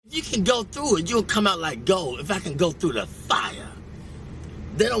You can go through it. You'll come out like gold if I can go through the fire.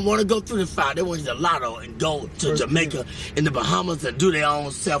 They don't want to go through the fire. They want to lotto and go to Jamaica in the Bahamas and do their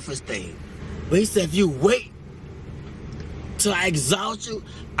own selfish thing. But he said, if you wait till I exalt you,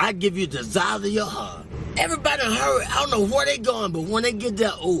 I give you the desires of your heart. Everybody in a hurry. I don't know where they going, but when they get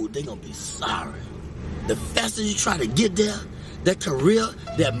there, oh, they going to be sorry. The faster you try to get there, that career,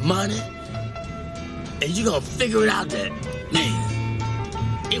 that money, and you're going to figure it out that, man,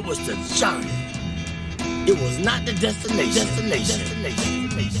 it was the journey. It was not the destination.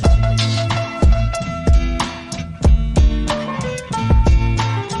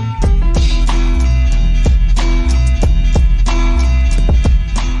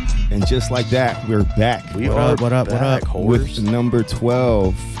 And just like that, we're back. What up? With number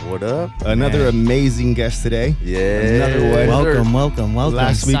 12. What up? Another amazing guest today. Yeah. Another one. Welcome.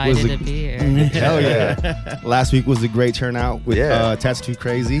 Last week was Excited to be here. Hell yeah. Last week was a great turnout with Tats Too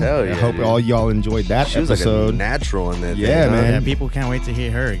Crazy. Hell yeah, I hope dude. all y'all enjoyed that She was episode. like a natural in that Yeah, thing, huh? man. Yeah, people can't wait to hear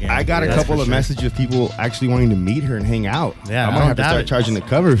her again. I got a That's couple for of sure. messages of people actually wanting to meet her and hang out. Yeah, I'm I gonna have don't to start doubt it. charging the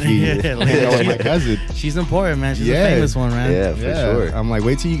cover fee. Yeah, Hang out with my cousin. She's important, man. She's Yeah. a famous one, man. Yeah, for sure. I'm like,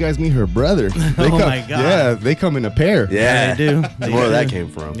 wait till you guys meet her brother. They Oh come, my God. Yeah, they come in a pair. Yeah, they do. That's where that came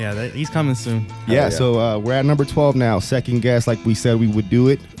from. Yeah, he's coming soon. Yeah, yeah. so we're at number 12 now. Second guest, like we said we would do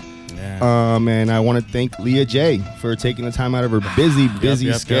it. Yeah. And I want to thank LEAJAY for taking the time out of her busy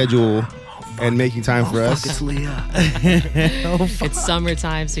Yep. schedule and making time for us. It's Leah. It's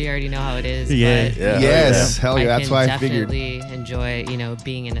summertime, so you already know how it is. Yeah. But Yeah. Yes, hell yeah, that's can why I figured. definitely enjoy,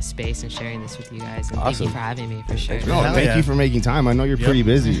 being in a space and sharing this with you guys. And thank Awesome. you for having me, for sure. No, Hell thank yeah. you for making time. I know you're Yep. pretty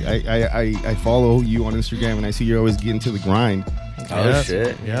busy. I follow you on Instagram and I see you're always getting to the grind. Oh, Yep.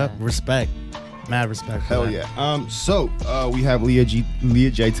 shit. Yep. Respect. Mad respect. for Hell that. yeah. So we have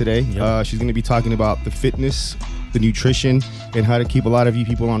LEAJAY today. Yep. She's going to be talking about the fitness, the nutrition, and how to keep a lot of you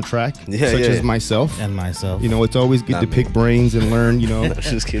people on track, Yeah, such yeah. as myself. And myself. It's always good Not to me. pick brains and learn,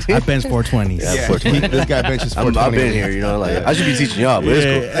 Just kidding. I bench 420s. Yeah. This guy benches 420. I've been here, like I should be teaching y'all, but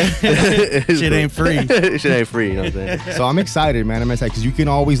it's cool. It's Shit cool. ain't free. Shit ain't free, you know what I'm saying? So I'm excited, man. I'm excited because you can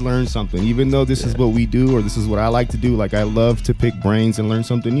always learn something, even though this is what we do or this is what I like to do. Like I love to pick brains and learn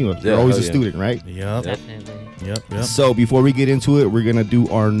something new. You're always a hell yeah. student, right? Yep. Definitely. Yep. So before we get into it, we're gonna do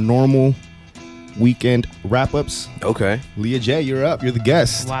our normal weekend wrap-ups. Okay. LEAJAY, you're up. You're the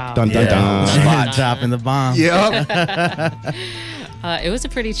guest. Wow. Dun dun Yeah. dun. Spot dropping the bomb. Yep. It was a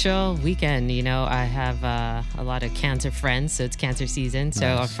pretty chill weekend. I have a lot of cancer friends, so it's cancer season. So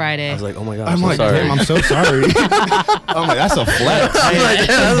on Friday, I was like, oh my God, I'm so like, sorry. damn, I'm so sorry. I'm like, that's a flex. I'm like,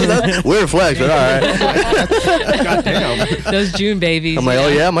 that's weird flex, but all right. God damn. those June babies. I'm like, oh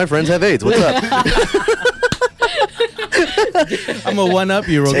yeah, my friends have AIDS. What's up? I'm a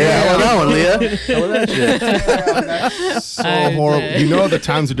one-up-year old. Yeah, how about that one, Leah? How about that shit? So I'm horrible. dead. The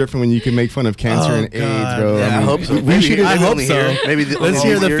times are different when you can make fun of cancer and AIDS, God. bro. Yeah, I hope so. We Maybe- should I have. hope only so. hear- Maybe Let's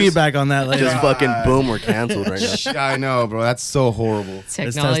hear the feedback on that later. Just fucking boom, we're canceled right now. I know, bro. That's so horrible.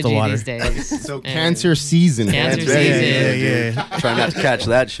 Technology the water. these days. So And cancer season. Cancer man. season. Yeah. Try not to catch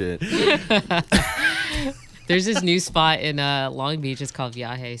that shit. There's this new spot in Long Beach. It's called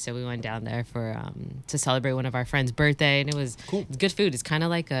LEAJAY. So we went down there for to celebrate one of our friends' birthday, and it was It's good food. It's kind of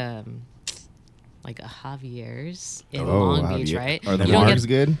like a Javier's in Long Beach, right? Are the You don't margs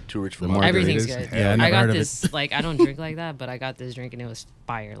get- good? Too rich for The mine. margaritas? Everything's good. Yeah, I never I got heard of this. Like, I don't drink like that, but I got this drink and it was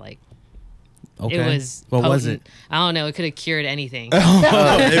fire. Like, Okay. it was. What was potent. it? I don't know. It could have cured anything.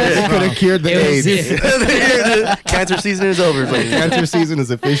 It could have cured the It was- AIDS. Cancer season is over. It's like, Cancer season is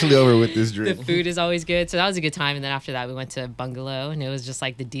officially over with this The drink. food is always good. So that was a good time. And then after that, we went to Bungalow, and it was just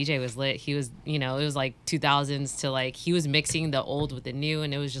like the DJ was lit. He was, it was like 2000s to like, he was mixing the old with the new,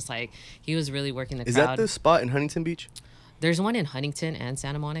 and it was just like, he was really working the is that crowd. the spot in Huntington Beach? There's one in Huntington and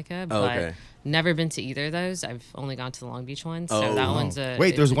Santa Monica, but okay. never been to either of those. I've only gone to the Long Beach one. So Oh. that one's a.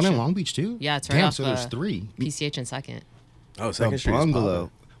 Wait, there's a one in chill- Long Beach too? Yeah, it's right Damn, off, so there's three. PCH and Second. Oh, The Second Street is bungalow.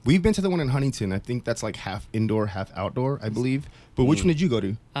 poppin'. We've been to the one in Huntington. I think that's like half indoor, half outdoor, I believe. But which one did you go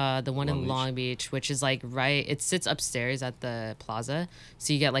to? The one in Long Beach, which is like it sits upstairs at the plaza.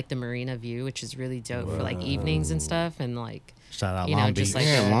 So you get like the marina view, which is really dope for like evenings and stuff. And like, Shout out you know, Long just Beach. like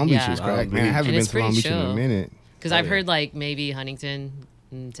Yeah, the- Long Beach yeah. is crack. Long Man, I Beach. haven't And been it's to Long pretty Beach in a chill. minute. Because I've heard like maybe Huntington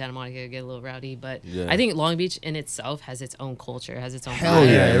and Santa Monica get a little rowdy, but Yeah. I think Long Beach in itself has its own culture, has its own Hell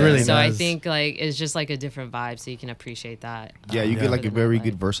vibe. yeah, it really So I does. think like it's just like a different vibe, so you can appreciate that. Yeah, you Yeah. get like a for the very nightlife.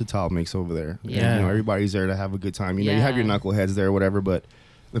 good versatile mix over there. Yeah. Everybody's there to have a good time. You have your Yeah. knuckleheads there, whatever, but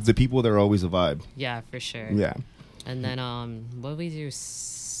the people there are always a vibe. Yeah, for sure. Yeah. And then what did we do?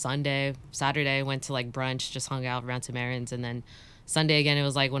 Saturday went to like brunch, just hung out, ran some errands, and then Sunday again it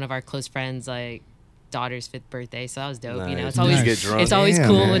was like one of our close friends like daughter's 5th birthday, so that was dope. You know, Nice. it's always Did you get drunk? it's always Yeah,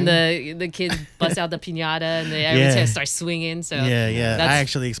 cool man. when the kids bust out the piñata and everyone's gonna start swinging. So Yeah. I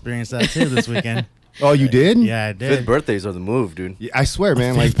actually experienced that too this weekend. Oh, you did? Yeah, I did. 5th birthdays are the move, dude. Yeah, I swear,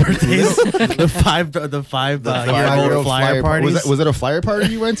 man. Like Birthdays, the five year old flyer parties. Was it a flyer party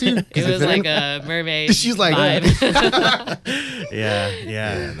you went to? it was like a mermaid. She's like, vibe.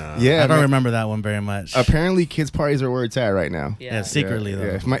 Yeah. Nah. Yeah, I don't man. remember that one very much. Apparently, kids' parties are where it's at right now. Yeah, secretly though.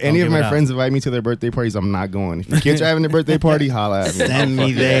 Yeah. If Don't any of give my it out. friends invite me to their birthday parties, I'm not going. If your kids are having a birthday party, holla at me. Send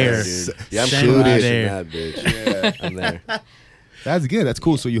me there. Dude. Yeah, I'm Send shooting me that there. bitch. I'm there. That's good. That's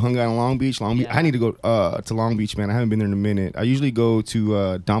cool. So you hung out in Long Beach. Long Beach. Yeah. I need to go to Long Beach, man. I haven't been there in a minute. I usually go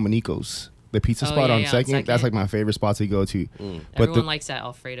to Dominico's, the pizza Oh, spot yeah, on yeah, on Second. That's Second. like my favorite spot to go to. But Everyone likes that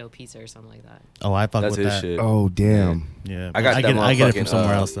Alfredo pizza or something like that. Oh, I fuck That's with his that. shit. oh damn. Yeah, I got that I get it from motherfucking,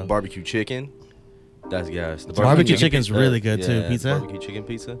 somewhere else though. barbecue chicken. That's gas. The Barbecue chicken's really good, too. yeah, Pizza? Barbecue chicken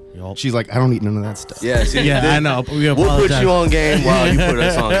pizza. Yup. She's like, I don't eat none of that stuff. Yeah, see, Yeah, I know. We We'll put apologize. you on game while you put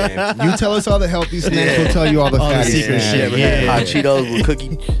us on game. You tell us all the healthy snacks. We'll tell you all the All the fatty secret snacks. shit, but yeah. hot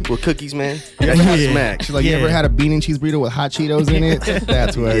Cheetos with cookies, man. Yeah. That's hot smack. She's like, you Yeah. ever had a bean and cheese burrito with hot Cheetos in it?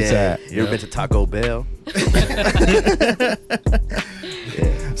 That's where it's at. You ever been to Taco Bell?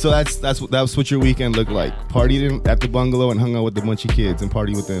 So that's what your weekend looked like. Partied at the bungalow and hung out with a bunch of kids and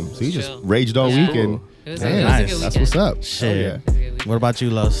partied with them. So you just Chill. raged all Yeah. weekend. It was, Damn, it was a nice. good That's weekend. what's up. Shit. Oh, yeah. It was a good weekend. What about you,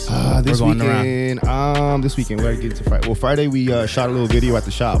 Los? This We're going around. weekend, we gotta get to Friday. Well, Friday we shot a little video at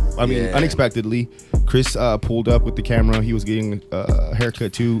the shop. I mean, Yeah. unexpectedly, Chris pulled up with the camera. He was getting a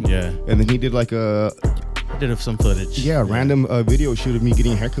haircut too. Yeah. And then he did like a Did some footage. random video shoot of me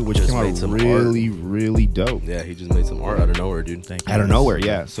getting a haircut, which Just came made out some really dope. Yeah, he just made some art out of nowhere, dude. Thank you. Out of nowhere,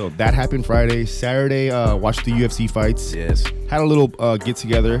 yeah. So that happened Friday. Saturday, watched the UFC fights. Yes. Had a little get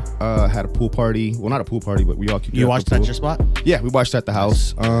together. Had a pool party. Well, not a pool party, but we all kicked it You at watched the at pool. your spot? Yeah, we watched at the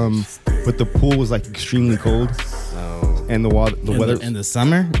house. But the pool was like extremely cold, Oh. and the weather. In the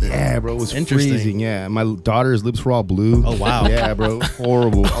summer? Yeah, bro, it was Interesting. freezing. Yeah, my daughter's lips were all blue. Oh, wow. Yeah, bro,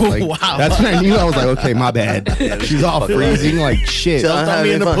 horrible. I was like, Wow. That's when I knew. I was like, okay, my bad. She's all freezing like shit. Don't throw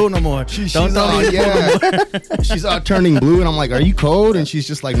me in the pool no more. She's Don't throw all, me in the pool no more. she's all turning blue, and I'm like, "Are you cold?" And she's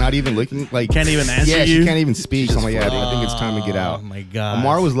just like, not even looking. Like, Can't even answer Yeah, you? she can't even speak. So I'm like, "Yeah, I think it's time to get out." Oh, my God.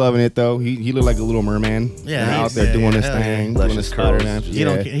 Amar was loving it though. He looked like a little merman. Yeah, out he's- there yeah, doing yeah, his hell yeah. thing, doing his Luscious spider curls. nap. He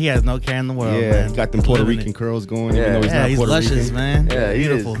don't. He has no care in the world, Yeah, man. he got them Puerto Living Rican it. curls going, Yeah. even though he's Yeah, not he's Puerto luscious, Rican. man. Yeah, he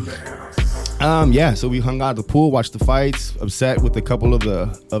is. Beautiful. Yeah, so we hung out at the pool, watched the fights, upset with a couple of the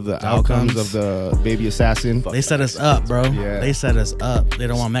outcomes Outcomes. of the baby assassin. They set us up, bro. Yeah. They set us up. They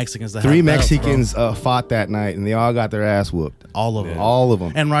don't want Mexicans to have Three belts, bro. Mexicans fought that night, and they all got their ass whooped. All of them. All of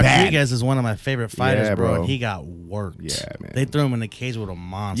them. And Bad. Rodriguez is one of my favorite fighters, Yeah, bro. bro. And he got worked. Yeah, man. They threw him in the cage with a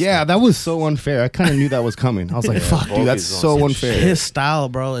monster. Yeah, that was so unfair. I kind of knew that was coming. I was like, "Fuck, dude, that's Volk is on so some unfair." His style,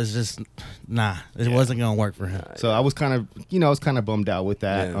 bro, is just it wasn't gonna work for him. So I was kind of bummed out with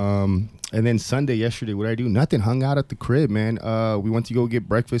that. Yeah. And then Sunday yesterday, what did I do? Nothing. Hung out at the crib, man. We went to go get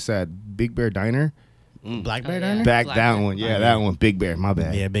breakfast at Big Bear Diner. Black Bear Oh, Diner? yeah. Back Black that Bear. one, yeah, that one. Big Bear, my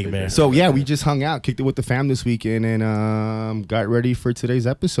bad. Yeah, Big Bear. So yeah, we just hung out, kicked it with the fam this weekend, and got ready for today's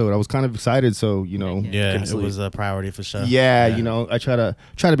episode. I was kind of excited, so Yeah, Couldn't it sleep. was a priority for sure. yeah, I try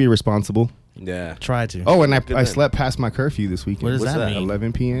to be responsible. Yeah. Try to. Oh, and I man. slept past my curfew this weekend. What does What's that that? mean?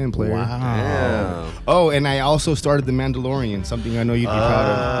 11 p.m. player. Wow. Yeah. Oh, and I also started The Mandalorian, something I know you'd be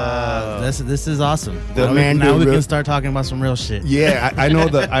proud of. This is awesome. The now man now we real- can start talking about some real shit. Yeah, I know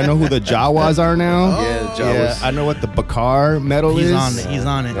who the Jawas are now. Yeah, the Yeah, Jawas. I know what the Bakar medal He's is. on it. He's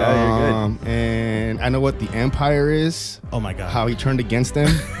on it. Yeah, you're good. And I know what the Empire is. Oh my god. How he turned against them.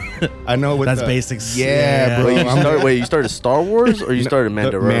 I know what That's the, basics. Yeah, Yeah. bro. Wait, you started Star Wars or you started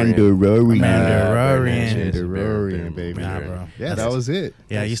Mandalorian? Mandalorian, baby. Nah, bro. Yeah, That's- that was it.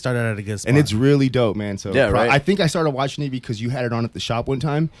 Yeah, you started at a good spot. And it's really dope, man. So Yeah, right. I think I started watching it because you had it on at the shop one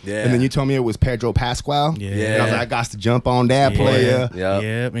time. Yeah. And then you told me it was Pedro Pascal. Yeah. And I was like, I got to jump on that player. Yeah.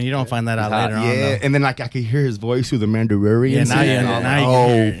 Yeah, and you don't find that out He's hot. later on. Yeah, Though. and then like I could hear his voice through the Mandalorian. Yeah, now scene, you- and I'm now you like,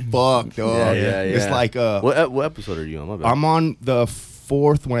 can hear it. fuck, dog. Yeah. It's like What episode are you on? My bad. I'm on the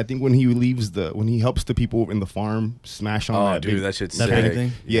fourth one. I think when he leaves when he helps the people in the farm smash on Oh, that dude, big, that shit's that sick. big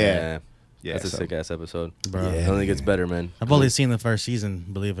thing? Yeah. Yeah, That's a so- sick ass episode. Bro. It only gets better, man. I've only seen the first season,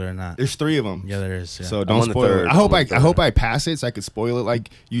 believe it or not. There's 3 of them. Yeah, there is. Yeah. So I'm don't on the spoil third. it. I hope third. I pass it so I could spoil it like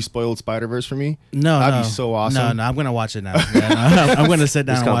you spoiled Spider-Verse for me. no, That'd no. be so awesome. No, I'm gonna watch it now. Yeah, no, I'm gonna sit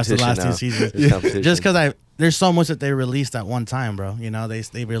down There's and watch the last competition 2 seasons. There's competition. Just because there's so much that they released at one time, bro. You know,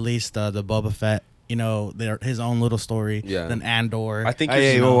 they released the Boba Fett. his own little story. Yeah. Then Andor. I think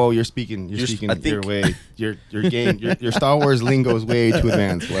Hey, you're, whoa, you're speaking. You're speaking. I think- Your way. Your game. Your Star Wars lingo is way too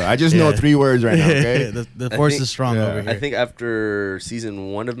advanced. Well, I just know 3 words right now. Okay. the force think- is strong over here. I think after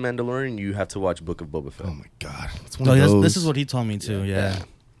season 1 of Mandalorian, you have to watch Book of Boba Fett. Oh my god. It's one So of those. this is what he told me too. Yeah.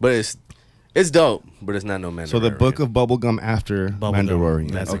 But it's dope, but it's not no Mandalorian. So the book of bubblegum after Bubblegum.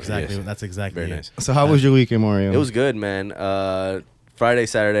 Mandalorian. That's Okay. exactly. yes. That's exactly. Very it. nice. So how was your weekend, Mario? It was good, man. Friday,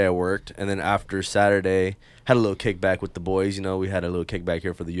 Saturday I worked, and then after Saturday had a little kickback with the boys. We had a little kickback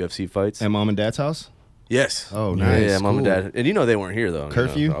here for the UFC fights. at mom and dad's house. Yes. Oh, Yeah, nice. Yeah, mom and Cool. dad, and they weren't here though.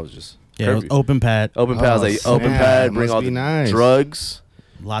 Curfew? So I was just Yeah, it was curfew. open pad. Open pad. I was like, Oh, open snap. pad. Bring Must all be the nice. drugs.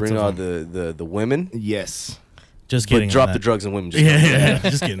 Lots Bring of all them. the women. Yes. Just But kidding. drop on the that. drugs and women. Just Yeah.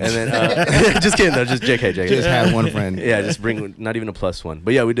 Just kidding. And then just kidding though. Just JK. Just had one friend. Yeah, just bring not even a plus one.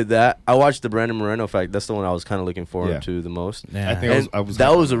 But yeah, we did that. I watched the Brandon Moreno fight. That's the one I was kind of looking forward Yeah. to the most. Yeah. I think And I was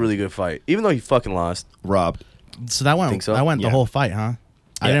that was a really good fight, even though he fucking lost. robbed. So that went. Think so? That went Yeah. the whole fight, huh?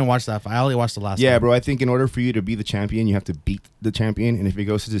 I Yeah. didn't watch that fight. I only watched the last. Yeah, one. bro. I think in order for you to be the champion, you have to beat the champion. And if it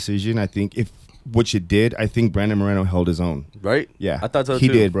goes to decision, I think which it did, I think Brandon Moreno held his own. Right? Yeah, I thought so he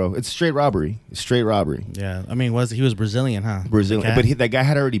too. did, bro. It's straight robbery. It's straight robbery. Yeah. I mean, he was Brazilian, huh? Brazilian, The cat? but that guy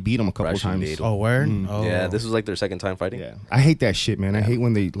had already beat him a couple Russian times. needle. Oh, word. Mm. Oh, Yeah, this was like their second time fighting. Yeah, I hate that shit, man. I hate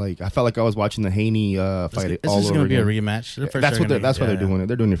when they I felt like I was watching the Haney fight. This all is over going to be a again. rematch. They're for That's sure what they're gonna be- why they're doing it.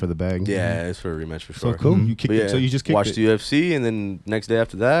 They're doing it for the bag. Yeah, it's for a rematch for So sure. cool. You kicked But it. yeah, So you just kicked watched it. the UFC, and then next day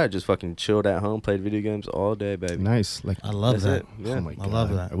after that, I just fucking chilled at home, played video games all day, baby. Nice. Like I love That's that. it. Yeah. oh my I god, love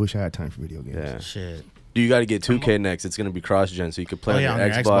that. I wish I had time for video games. Yeah. Shit. You got to get 2K next. It's gonna be cross-gen, so you could play Oh, yeah, on on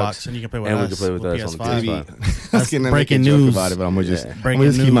your your Xbox, Xbox, and you can play with and we us can play with with us on the PS5. Maybe. PS5. I was gonna make a breaking joke news. about it, but I'm gonna just Yeah.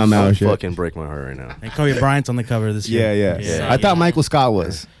 Breaking keep my news. mouth Don't shut. fucking break my heart right now. And Kobe Bryant's on the cover this Yeah, year. yeah. Yeah. I thought Michael Scott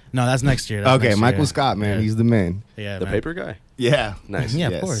was. No, that's next year. That's Okay, next Michael year. Scott, man, Yeah. he's the man. Yeah, The man. paper guy. Yeah, Nice. Yeah,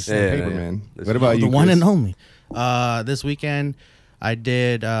 of Yes. course. Yeah, Paper yeah. man. That's What about the you? one Chris? and only. This weekend, I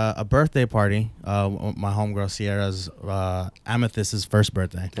did a birthday party. My homegirl Sierra's Amethyst's first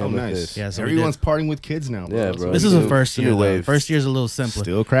birthday. Oh, nice. Yeah, so we everyone's partying with kids now. Bro. Yeah, bro. This is a first New year. Though. wave. First year's a little simpler,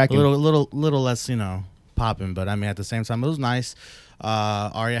 Still cracking. a little less, popping. But I mean, at the same time, it was nice.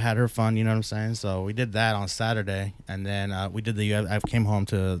 Arya had her fun. You know what I'm saying? So we did that on Saturday, and then we did I came home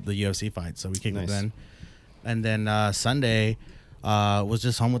to the UFC fight, so we kicked it Nice. then. And then Sunday was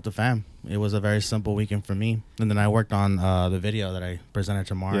just home with the fam. It was a very simple weekend for me. And then I worked on the video that I presented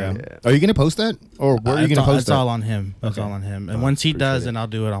tomorrow. Yeah. Yeah. Are you gonna post that, or where are you It's gonna all- post It's that? all on him. It's all on him. And once he does, then I'll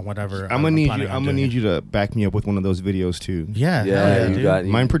do it on whatever. I'm gonna need planning you. on I'm gonna doing need you to back me up with one of those videos too. Yeah. Yeah, hell you dude. got.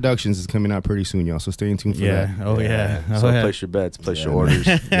 Mine Productions is coming out pretty soon, y'all. So stay tuned for Yeah. that. Oh yeah. So Oh, yeah. place your bets, place Yeah. your orders,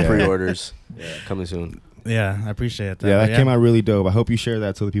 Yeah. pre-orders, coming soon. Yeah, I appreciate that. Yeah, But that came out really dope. I hope you share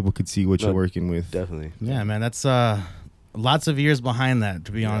that so that people could see what you're No, working with. Definitely. Yeah, man, that's lots of years behind that.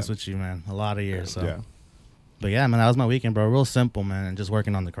 To be honest with you, man, a lot of years. So. Yeah. But yeah, man, that was my weekend, bro. Real simple, man, and just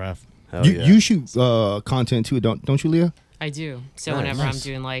working on the craft. Hell You yeah. you shoot content too, don't you, Leah? I do. So Nice. whenever I'm Nice.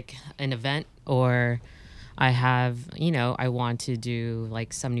 doing like an event or I have, I want to do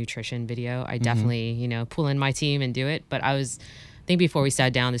like some nutrition video, I definitely, pull in my team and do it. But I think before we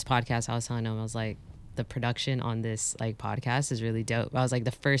sat down this podcast, I was telling them, I was like, the production on this like podcast is really dope. I was like,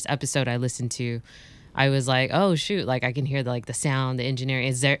 the first episode I listened to, I was like, oh shoot, like I can hear the sound, the engineering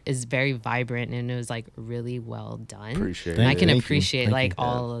is very vibrant, and it was like really well done. Appreciate And I it. can Thank you. appreciate Thank like you.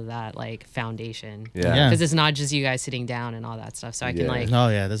 all of that like foundation. Yeah. Yeah. Because it's not just you guys sitting down and all that stuff. So I can Yeah. like Oh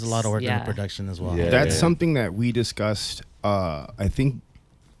yeah, there's a lot of work in Yeah. the production as well. Yeah. That's something that we discussed. I think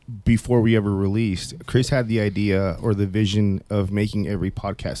before we ever released, Chris had the idea or the vision of making every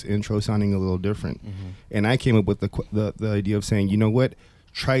podcast intro sounding a little different, and I came up with the idea of saying, you know what,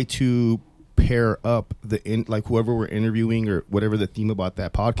 try to pair up like whoever we're interviewing or whatever the theme about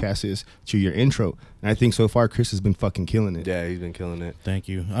that podcast is to your intro. And I think so far Chris has been fucking killing it. Yeah, he's been killing it. Thank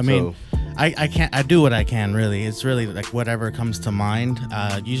you. I mean, I can't. I do what I can. Really, it's really like whatever comes to mind.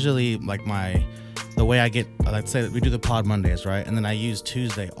 Usually, like the way I get, let's say that we do the pod Mondays, right? And then I use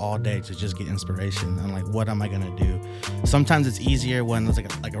Tuesday all day to just get inspiration. I'm like, what am I gonna do? Sometimes it's easier when it's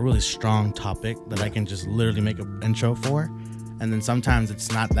like a really strong topic that I can just literally make an intro for. And then sometimes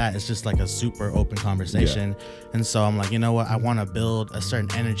it's not that. It's just like a super open conversation. And so I'm like, you know what? I want to build a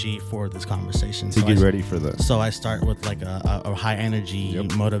certain energy for this conversation. To So get I- ready for this. So I start with like a high energy,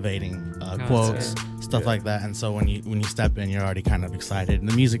 motivating quotes, stuff like that. And so when you step in, you're already kind of excited. And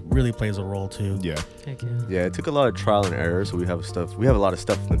the music really plays a role too. Yeah. heck yeah. Yeah, it took a lot of trial and error, so we have a lot of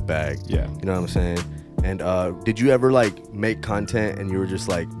stuff in the bag. Yeah. You know what I'm saying? And did you ever like make content and you were just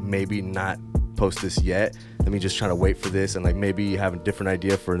like, maybe not post this yet, let me just try to wait for this, and like maybe you have a different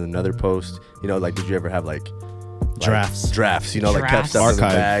idea for another post, like did you ever have like Drafts. You know, like kept stuff in the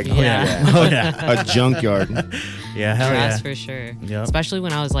Archive. bag. Yeah. Oh yeah. A junkyard. Yeah, hell yeah. Drafts for sure. Yep. Especially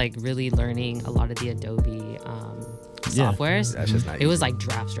when I was like really learning a lot of the Adobe softwares. That's just not It was easy. like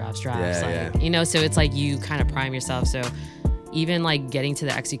drafts. Yeah, Like, you know, so it's like you kind of prime yourself. So even like getting to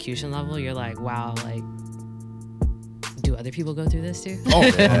the execution level, you're like, wow, like, do other people go through this too? Oh, Oh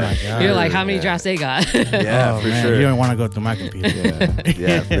my god. You're like, how many drafts they got? Yeah, Oh, for man, sure. You don't want to go through my computer.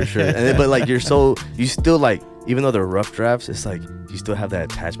 Yeah, for sure. And then, but like you still like, even though they're rough drafts, it's like you still have that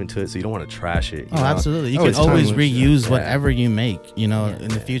attachment to it, so you don't want to trash it. You Oh, know? absolutely. You Oh, can it's always timeless. reuse Yeah. whatever you make, you know, in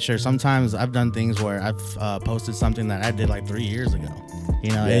the future. Sometimes I've done things where I've posted something that I did like 3 years ago.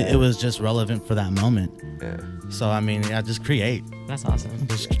 You know, Yeah. it was just relevant for that moment. Yeah. So, I mean, yeah, just create. That's awesome.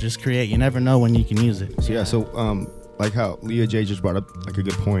 Just create. You never know when you can use it. So yeah, like how LEAJay just brought up like a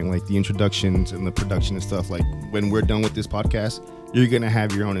good point, like the introductions and the production and stuff. Like when we're done with this podcast, you're gonna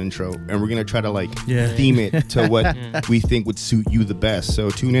have your own intro, and we're gonna try to like theme it to what we think would suit you the best. So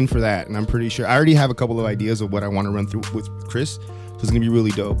tune in for that, and I'm pretty sure I already have a couple of ideas of what I want to run through with Chris. So it's gonna be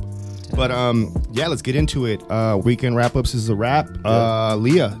really dope. But yeah, let's get into it. Weekend wrap ups is a wrap.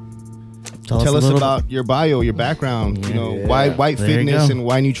 Leah, tell us about your bio, your background. You know, why There you fitness go. and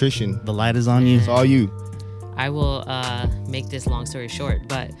why nutrition. The light is on you. It's all you. I will make this long story short,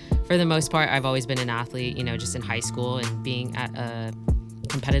 but for the most part, I've always been an athlete, you know, just in high school and being at a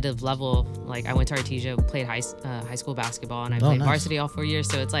competitive level. Like I went to Artesia, played high school basketball, and I played nice. varsity all 4 years.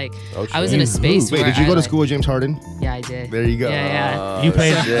 So it's like Oh, I was shit. in a space Wait, where did you I, go to like- school with James Harden? Yeah, I did. There you go. Yeah. You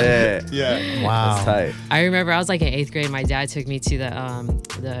played- Shit. Yeah. Wow. That's tight. I remember I was like in 8th grade. My dad took me to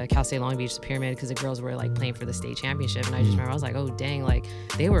the Cal State Long Beach Pyramid because the girls were like playing for the state championship, and I just remember I was like, oh dang, like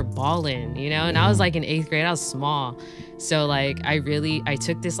they were balling, you know. And I was like in 8th grade. I was small, so like I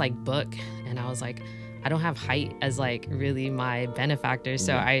took this like book, and I was like, I don't have height as like really my benefactor,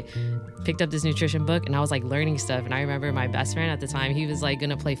 so I picked up this nutrition book and I was like learning stuff. And I remember my best friend at the time, he was like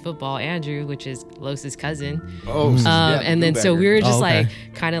gonna play football, Andrew, which is Los's cousin. Oh, yeah, And then so Bluebacker. we were just Oh, okay.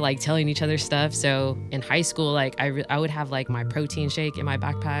 like kind of like telling each other stuff. So in high school, like I would have like my protein shake in my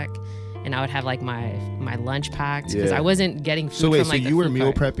backpack, and I would have like my lunch packed because Yeah. I wasn't getting food So wait, from so like the you were food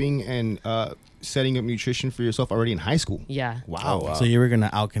meal cart. prepping and setting up nutrition for yourself already in high school? Yeah, Wow. So you were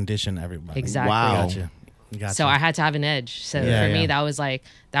gonna outcondition everybody. exactly. Wow. Gotcha. So I had to have an edge. So Yeah, for me, yeah. that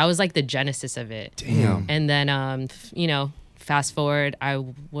was like the genesis of it. Damn. And then, you know, fast forward, I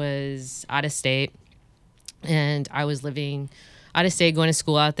was out of state, and I was living out of state, going to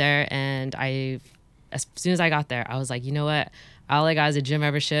school out there. And as soon as I got there, I was like, you know what? All I got is a gym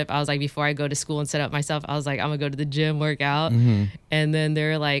membership. I was like, before I go to school and set up myself, I was like, I'm gonna go to the gym, work out. And then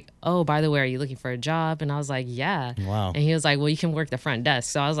they're like, oh, by the way, are you looking for a job? And I was like, yeah. Wow. And he was like, well, you can work the front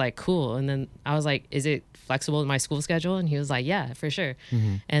desk. So I was like, cool. And then I was like, is it flexible in my school schedule? And he was like, yeah, for sure.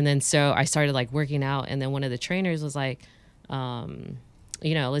 And then so I started like working out, and then one of the trainers was like,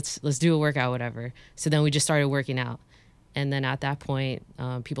 you know, let's do a workout, whatever. So then we just started working out. And then at that point,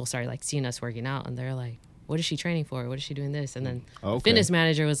 people started like seeing us working out, and they're like, what is she training for? What is she doing this? And then the Okay. fitness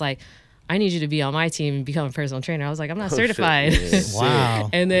manager was like, I need you to be on my team and become a personal trainer. I was like, I'm not Oh, shit. certified. Yeah. Wow.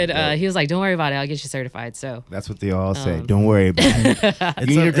 And then he was like, don't worry about it. I'll get you certified. So That's what they all say. Don't worry about it. You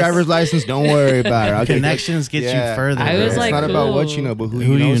need a it's- driver's license? Don't worry about it. I'll get Connections get you further. I bro. was it's like, not about what you cool. know, but who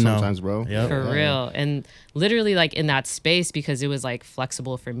Who you know you know. sometimes, bro. Yep. for real. And literally like in that space, because it was like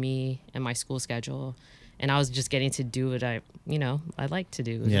flexible for me and my school schedule. And I was just getting to do what I like to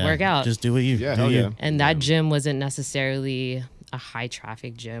do, Yeah. work out. Just do what you Yeah, do. hell You. yeah. And that gym wasn't necessarily a high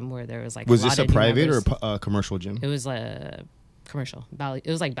traffic gym where there was like Was a lot this a of new private or members. a commercial gym? It was a commercial. It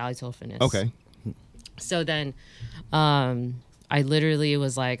was like Valley Toll Fitness. Okay. So then I literally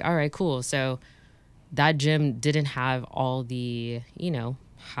was like, all right, cool. So that gym didn't have all the, you know,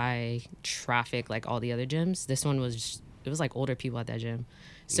 high traffic like all the other gyms. This one it was like older people at that gym.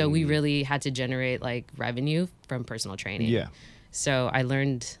 So we really had to generate like revenue from personal training. Yeah. So I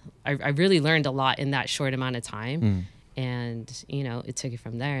really learned a lot in that short amount of time. And, you know, it took it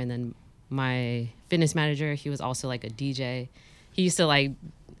from there. And then my fitness manager, he was also like a DJ. He used to like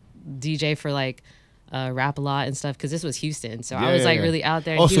DJ for like rap a lot and stuff because this was Houston. So I was like really out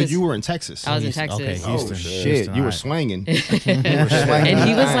there. Oh, He so was- you were in Texas. I was in Houston. Texas. Okay, Houston. Oh, shit. Houston, You were alright. swinging. And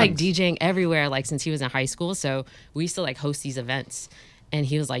he was like DJing everywhere, like since he was in high school. So we used to like host these events, and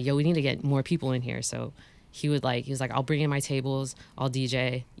he was like, "Yo, we need to get more people in here." So he was like, "I'll bring in my tables, I'll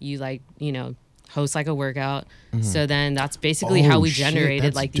DJ. You like, you know, host like a workout." So then that's basically how we Oh, shit, generated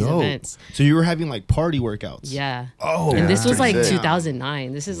that's like these dope. events. So you were having like party workouts. Yeah. Oh, And this was like pretty sick.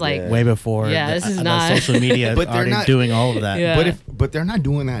 2009. This is like Yeah. Way before. Yeah, this is the not- social media. But they're already not- doing all of that. Yeah. But they're not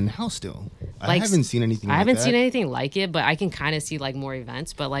doing that now still. I Like, haven't seen anything I like haven't that. seen anything like it, but I can kind of see like more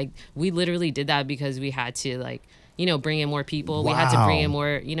events. But like we literally did that because we had to like, bring in more people. We had to bring Wow. in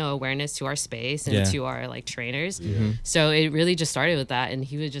more, awareness to our space and Yeah. to our like trainers. So it really just started with that. And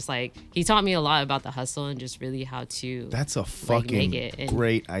he was just like, he taught me a lot about the hustle and just really how to. That's a make fucking it. And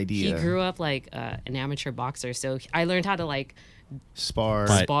great idea. He grew up like an amateur boxer. So I learned how to like Spar.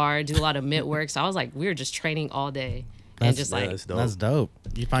 Right. spar, do a lot of mitt work. So I was like, we were just training all day. And just like, that's dope. That's dope.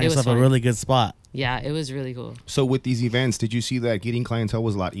 You find It was yourself a fun. really good spot. yeah, it was really cool. So with these events, did you see that getting clientele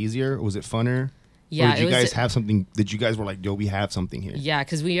was a lot easier? Or was it funner? Yeah, Or did you it was. guys have something that you guys were like, yo, we have something here? Yeah,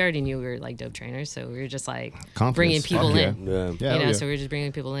 because we already knew we were like dope trainers, so we were just like Confidence. bringing people Fuck in. Yeah. Yeah. So we were just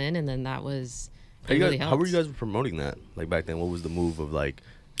bringing people in, and then that was. How, It you really guys, how were you helped. guys promoting that? Like back then, what was the move of like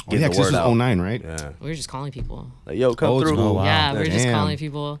Oh, getting yeah, the 'cause word this was out? 09, right? Yeah. We were just calling people. Like, yo, come Old through. school. Oh, wow. Yeah, we were just Damn. calling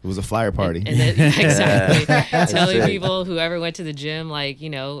people. It was a flyer party. And then, exactly. Telling sick. people, whoever went to the gym, like,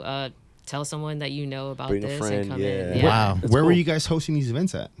 tell someone that you know about Bring a this friend, and come yeah. in. Wow. Where were cool. you guys hosting these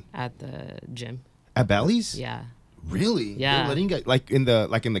events at? At the gym. At Bally's? Yeah. Really? Yeah. They're letting you guys, like in the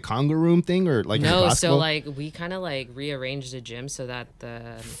conga room thing or like in the No, so basketball? like we kind of like rearranged the gym so that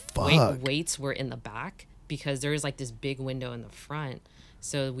the Fuck. weights were in the back because there was like this big window in the front.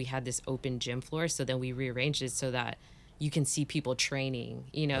 So we had this open gym floor. So then we rearranged it so that you can see people training,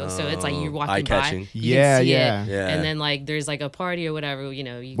 so it's like you're walking by, eye-catching. you Yeah, can see yeah. it, Yeah. and then like there's like a party or whatever,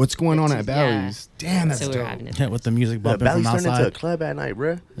 you What's going on at yeah. Bally's? Damn, that's So we were dope. having it. Yeah, with the music Yeah, bumping Bally's from turned into a outside. club at night,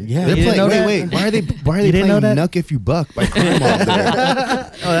 bruh. Yeah, They're you didn't know playing. that? Wait. Why are they You didn't know playing that? Nuck If You Buck by Crime Mob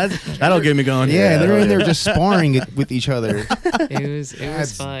there? Oh, that'll get me going. Yeah, they're in there just sparring it with each other. It was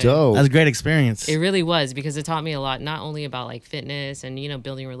That's fun. dope. That's a great experience. It really was because it taught me a lot, not only about like fitness and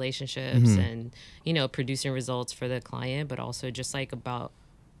building relationships and producing results for the client, but also just like about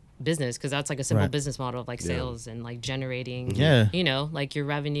business because that's like a simple Right. business model of like sales and like generating Yeah. like your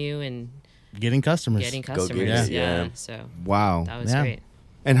revenue and Getting customers. getting Go customers. get it, Yeah. yeah. So Wow. that was Yeah. great.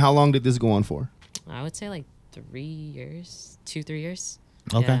 And how long did this go on for? I would say like 3 years, 2-3 years.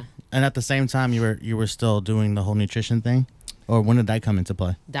 Okay. Yeah. And at the same time, you were still doing the whole nutrition thing, or when did that come into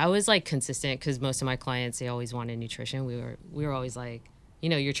play? That was like consistent because most of my clients, they always wanted nutrition. We were always like,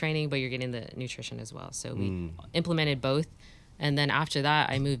 you're training, but you're getting the nutrition as well. So we implemented both. And then after that,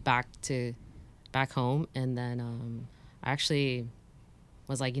 I moved back home. And then I actually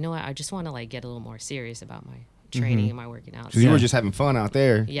was like, you know what? I just want to like get a little more serious about my training and my working out. Because you were just having fun out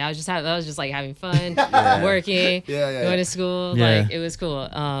there. Yeah, I was just like having fun, working, going to school. Yeah. Like it was cool.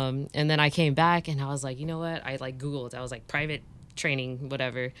 And then I came back and I was like, you know what? I like Googled. I was like private training,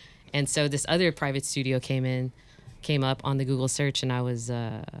 whatever. And so this other private studio came up on the Google search, and I was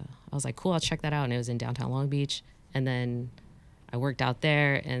like, cool, I'll check that out. And it was in downtown Long Beach. And then I worked out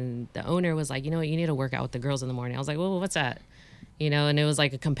there, and the owner was like, you know what? You need to work out with the girls in the morning. I was like, well, what's that? And it was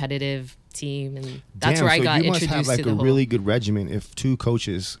like a competitive team, and that's Damn, where I so got you must introduced have like to the a whole. really good regimen if two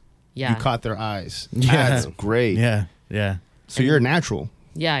coaches Yeah. you caught their eyes. Yeah. That's great. Yeah. Yeah. So you're a natural.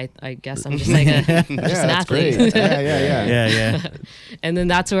 Yeah, I guess I'm just like just an that's athlete. great. Yeah. Yeah. Yeah. And then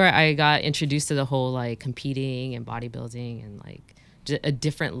that's where I got introduced to the whole like competing and bodybuilding and like a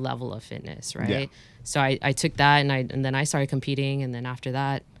different level of fitness, right? Yeah. So I took that and then I started competing, and then after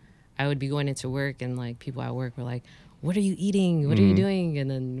that, I would be going into work, and like people at work were like, "What are you eating? What are you doing?" And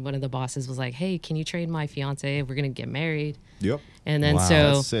then one of the bosses was like, "Hey, can you train my fiance? We're gonna get married." Yep. And then Wow,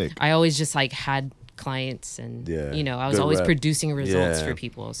 so that's sick. I always just like had clients, and Yeah, I was good always rep. producing results Yeah. for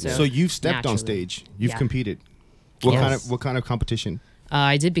people. So So you've stepped on naturally. stage. You've Yeah. competed. Yes. What kind of competition?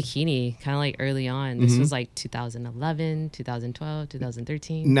 I did bikini kind of like early on. This Mm-hmm. was like 2011, 2012,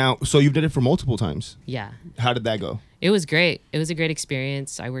 2013. Now, so you've done it for multiple times. Yeah, How did that go? it was great. It was a great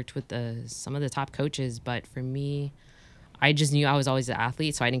experience. I worked with some of the top coaches, but for me, I just knew I was always an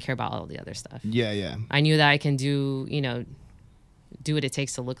athlete, so I didn't care about all the other stuff. Yeah. I knew that I can do what it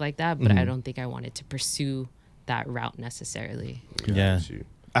takes to look like that, but Mm-hmm. I don't think I wanted to pursue that route necessarily. Yeah.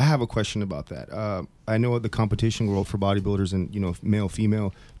 I have a question about that. I know the competition world for bodybuilders and male,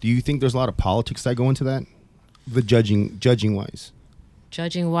 female. Do you think there's a lot of politics that go into that? The judging wise.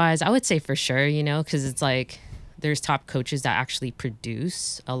 Judging wise, I would say for sure, because it's like there's top coaches that actually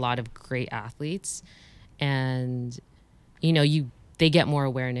produce a lot of great athletes, and they get more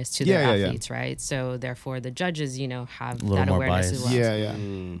awareness to their Yeah, yeah. athletes, right? So therefore, the judges, have A little that more awareness bias. as well.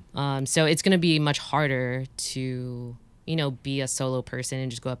 Yeah. So it's going to be much harder to be a solo person and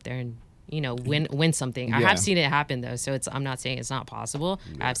just go up there and win something. I Yeah. have seen it happen though, so I'm not saying it's not possible.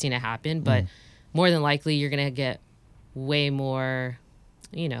 I've seen it happen, but more than likely you're gonna get way more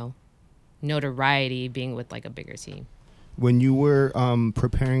notoriety being with like a bigger team. When you were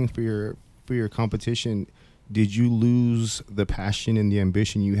preparing for your competition, did you lose the passion and the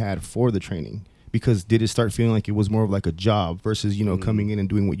ambition you had for the training? Because did it start feeling like it was more of like a job versus coming in and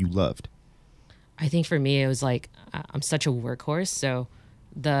doing what you loved? I think for me, it was like I'm such a workhorse. So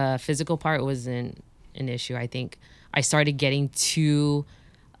the physical part wasn't an issue. I think I started getting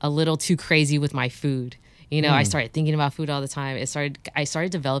a little too crazy with my food. You know, I started thinking about food all the time. I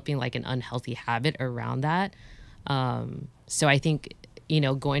started developing like an unhealthy habit around that. So I think, you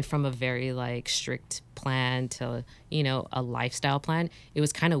know, going from a very like strict plan to, you know, a lifestyle plan, it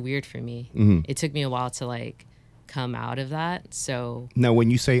was kind of weird for me. It took me a while to like come out of that. So Now,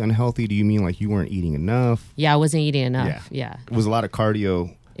 when you say unhealthy, do you mean like you weren't eating enough? yeah, I wasn't eating enough. Yeah. It was a lot of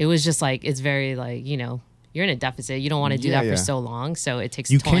cardio. It was just like, it's very like, you know, you're in a deficit. You don't want to do that for so long. So it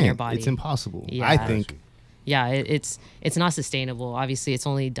takes a toll on your body. It's impossible. Yeah. I think. Yeah, it's not sustainable. Obviously, it's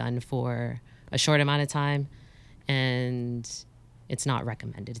only done for a short amount of time, and it's not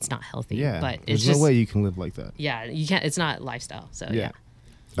recommended. It's not healthy. Yeah, but there's it's just no way you can live like that. Yeah, you can't. It's not lifestyle. So yeah.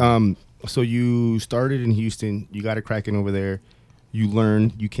 So you started in Houston. You got it cracking over there. You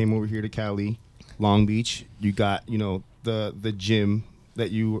learned. You came over here to Cali, Long Beach. You got, you know, the gym that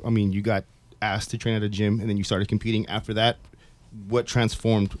you got asked to train at a gym, and then you started competing. After that, what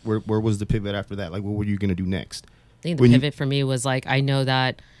transformed? Where was the pivot after that? Like, what were you gonna do next? I think the pivot for me was like, I know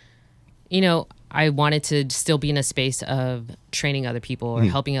that, you know, I wanted to still be in a space of training other people or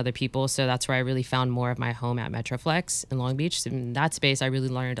helping other people. So that's where I really found more of my home at Metroflex in Long Beach. So in that space, I really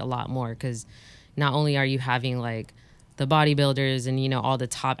learned a lot more, because not only are you having like the bodybuilders and, you know, all the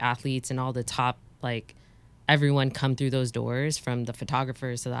top athletes and all the top, like, everyone come through those doors, from the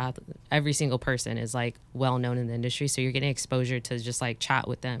photographers to every single person is like well known in the industry. So you're getting exposure to just like chat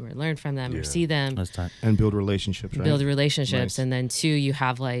with them or learn from them or see them. That's tight. And build relationships, right? Build relationships. Nice. And then 2, you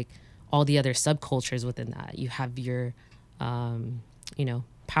have like all the other subcultures within that. You have your, you know,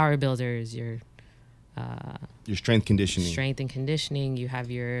 power builders, your strength conditioning. strength and conditioning. You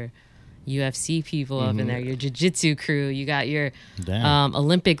have your UFC people up in there, your jiu-jitsu crew. You got your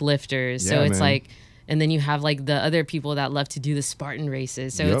Olympic lifters. So Yeah, it's man. like, and then you have like the other people that love to do the Spartan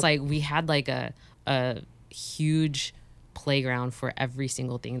races. So it's like we had like a huge playground for every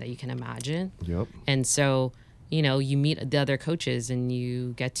single thing that you can imagine. Yep. And so, you know, you meet the other coaches and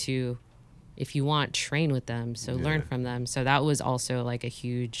you get to, if you want, train with them. So learn from them. So that was also like a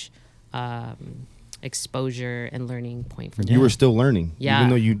huge exposure and learning point for me. You were still learning. Yeah.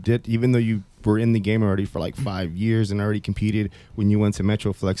 Even though you were in the game already for like 5 years and already competed, when you went to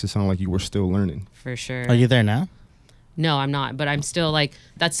Metroflex, it sounded like you were still learning. For sure. Are you there now? No, I'm not, but I'm still like,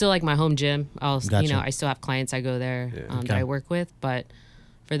 that's still like my home gym. You Gotcha. know, I still have clients I go there that I work with, but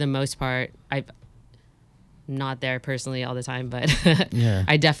for the most part, I'm not there personally all the time, but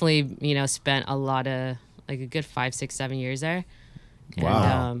I definitely, you know, spent a lot of, like a good 5, 6, 7 years there.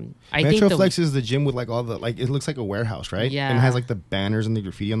 Wow. And, I Metroflex think is the gym with like all the, like, it looks like a warehouse, right? Yeah. And it has like the banners and the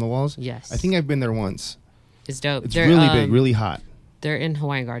graffiti on the walls. Yes. I think I've been there once. it's dope. It's really big, really hot. They're in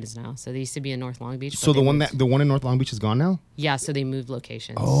Hawaiian Gardens now, so they used to be in North Long Beach. So but the they one moved- in North Long Beach is gone now? yeah, so they moved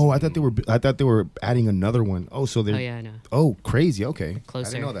locations. Oh, I thought they were adding another one. Oh, so they're Oh yeah, I know. Oh, crazy. Okay.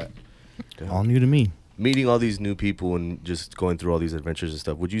 Closer. I didn't know that. All new to me. Meeting all these new people and just going through all these adventures and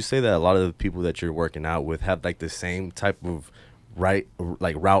stuff, would you say that a lot of the people that you're working out with have like the same type of route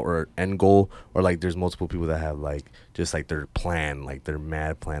or end goal, or like there's multiple people that have like just like their plan, like their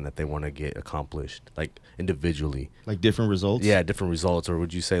mad plan that they want to get accomplished, like individually? Like different results? Yeah, different results. Or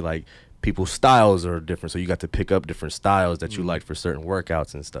would you say like people's styles are different, so you got to pick up different styles that you like for certain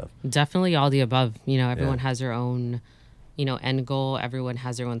workouts and stuff? Definitely all the above. You know, everyone Yeah. has their own, you know, end goal. Everyone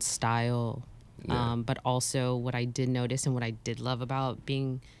has their own style. Yeah. But also what I did notice and what I did love about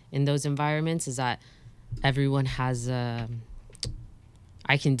being in those environments is that everyone has a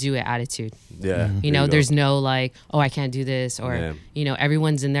I can do it attitude. Yeah. You know, there's no like, oh, I can't do this, or, Yeah. you know,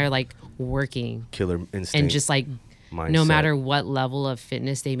 everyone's in there like working killer instinct and just like, mindset. no matter what level of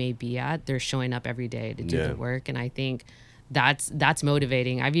fitness they may be at, they're showing up every day to do Yeah. the work. And I think that's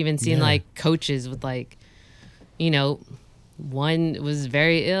motivating. I've even seen like coaches with like, you know, one was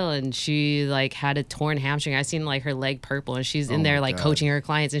very ill and she like had a torn hamstring. I seen like her leg purple and she's in there like coaching her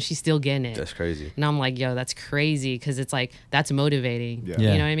clients and she's still getting it. That's crazy. And I'm like, yo, that's crazy, because it's like, that's motivating. Yeah. You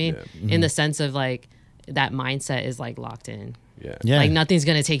Yeah. know what I mean? Yeah. In the sense of like, that mindset is like locked in. Yeah. Yeah. Like nothing's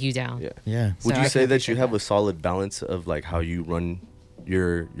going to take you down. Yeah. Yeah. Would So you I say can that you appreciate have that. a solid balance of like how you run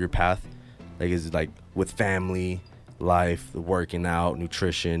your path? Like, is it like with family, life, working out,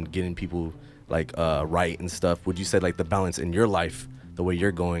 nutrition, getting people like right and stuff? Would you say like the balance in your life, the way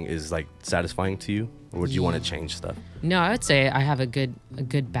you're going, is like satisfying to you, or would you want to change stuff? No, I would say I have a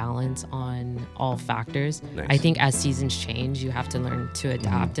good balance on all factors. Nice. I think as seasons change, you have to learn to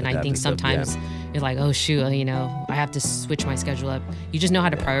adapt. And I Adapt think and stuff, sometimes you're like, oh shoot, you know, I have to switch my schedule up. You just know how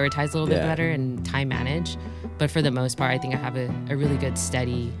to prioritize a little bit Yeah. better and time manage. But for the most part, I think I have a really good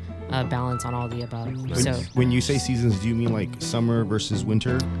steady balance on all the above. So When you say seasons, do you mean like summer versus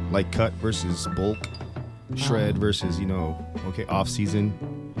winter, like cut versus bulk, shred versus off season?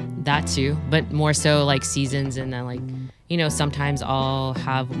 that too, but more so like seasons, and then like sometimes I'll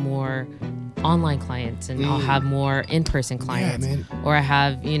have more online clients and I'll have more in-person clients, man. or I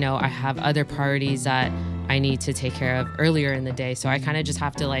have other priorities that I need to take care of earlier in the day. So I kind of just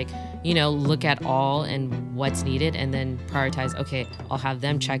have to look at all and what's needed, and then prioritize. Okay, I'll have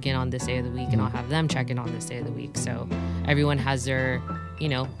them check in on this day of the week, and I'll have them check in on this day of the week. So everyone has their,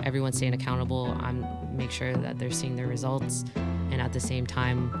 everyone's staying accountable. Make sure that they're seeing their results, and at the same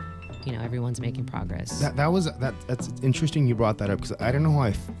time, everyone's making progress. That's interesting you brought that up, because I don't know how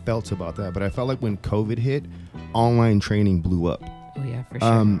I felt about that, but I felt like when COVID hit, online training blew up. Oh yeah, for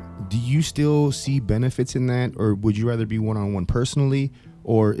sure. Do you still see benefits in that, or would you rather be one-on-one personally,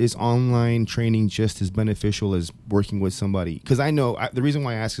 or is online training just as beneficial as working with somebody? Because I know the reason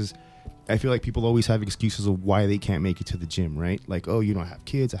why I ask is I feel like people always have excuses of why they can't make it to the gym, right? Like, oh, I have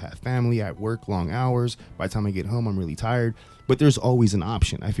kids, I have family, I work long hours. By the time I get home, I'm really tired. But there's always an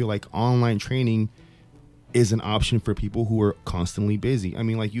option. I feel like online training is an option for people who are constantly busy. I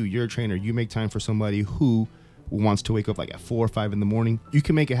mean, like you're a trainer. You make time for somebody who wants to wake up like at 4 or 5 in the morning. You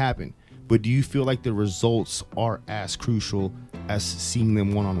can make it happen. But do you feel like the results are as crucial as seeing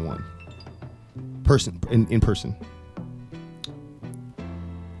them one-on-one? In person?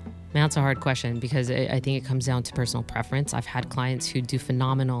 Man, that's a hard question, because I think it comes down to personal preference. I've had clients who do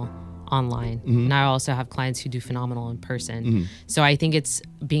phenomenal online, and I also have clients who do phenomenal in person. So I think it's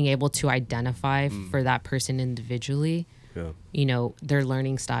being able to identify for that person individually, their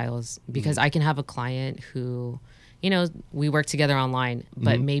learning styles. Because I can have a client who, we work together online,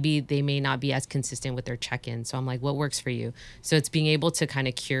 but maybe they may not be as consistent with their check-in. So I'm like, what works for you? So it's being able to kind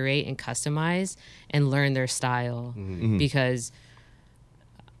of curate and customize and learn their style, because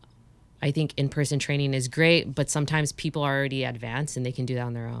I think in-person training is great, but sometimes people are already advanced and they can do that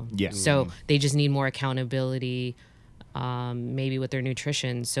on their own. Yeah. So they just need more accountability, maybe with their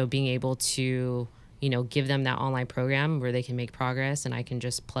nutrition. So being able to, give them that online program where they can make progress, and I can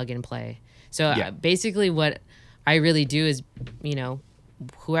just plug and play. So basically what I really do is,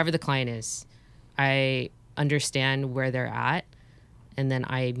 whoever the client is, I understand where they're at, and then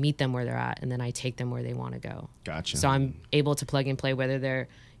I meet them where they're at, and then I take them where they want to go. Gotcha. So I'm able to plug and play, whether they're,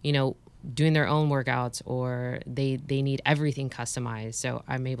 doing their own workouts or they need everything customized. So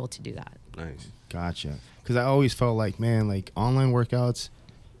I'm able to do that. Nice. Gotcha. Because I always felt like, man, like online workouts,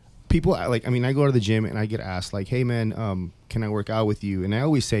 people I go to the gym and I get asked like, hey man, can I work out with you? And I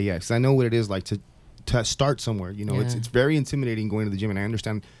always say yes, because I know what it is like to start somewhere. It's very intimidating going to the gym, and I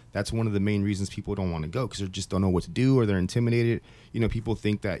understand that's one of the main reasons people don't want to go, because they just don't know what to do, or they're intimidated. People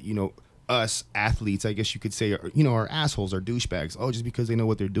think that us athletes, I guess you could say, are assholes, are douchebags. Oh, just because they know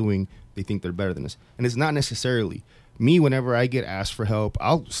what they're doing, they think they're better than us. And it's not necessarily. Me, whenever I get asked for help,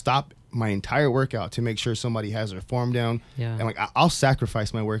 I'll stop my entire workout to make sure somebody has their form down. Yeah. And I'll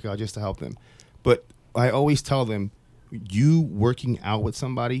sacrifice my workout just to help them. But I always tell them, you working out with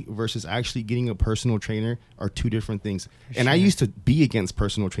somebody versus actually getting a personal trainer are two different things. And I used to be against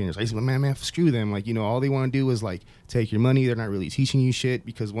personal trainers. I used to be, man, screw them. Like, all they want to do is like take your money. They're not really teaching you shit,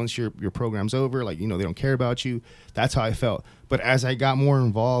 because once your program's over, like, they don't care about you. That's how I felt. But as I got more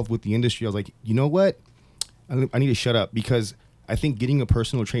involved with the industry, I was like, you know what? I need to shut up, because I think getting a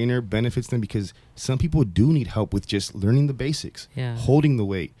personal trainer benefits them, because some people do need help with just learning the basics, holding the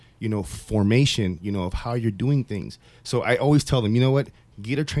weight, formation, of how you're doing things. So I always tell them, you know what,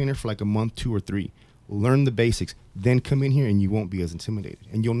 get a trainer for like a month, 2 or 3, learn the basics, then come in here and you won't be as intimidated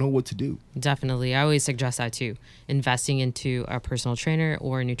and you'll know what to do. Definitely. I always suggest that too, investing into a personal trainer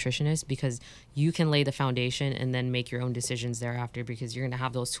or a nutritionist, because you can lay the foundation and then make your own decisions thereafter, because you're going to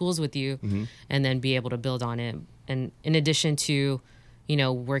have those tools with you and then be able to build on it. And in addition to,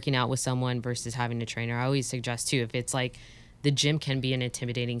 working out with someone versus having a trainer, I always suggest too, if it's like the gym can be an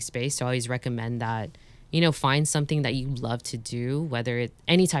intimidating space, so I always recommend that, find something that you love to do, whether it's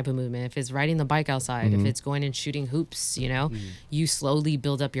any type of movement. If it's riding the bike outside, if it's going and shooting hoops, you slowly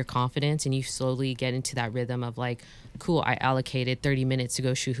build up your confidence and you slowly get into that rhythm of like, cool, I allocated 30 minutes to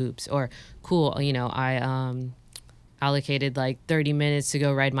go shoot hoops, or cool, I allocated like 30 minutes to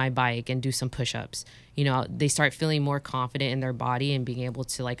go ride my bike and do some push-ups. They start feeling more confident in their body and being able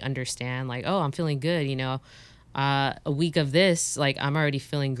to like understand like, oh, I'm feeling good, a week of this, like I'm already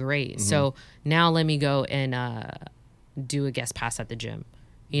feeling great. So now let me go and do a guest pass at the gym,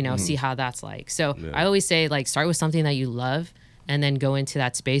 see how that's like. So I always say like start with something that you love and then go into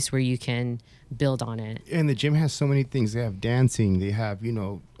that space where you can build on it. And the gym has so many things. They have dancing, they have,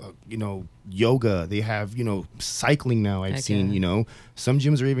 yoga. They have, cycling now. I've seen, some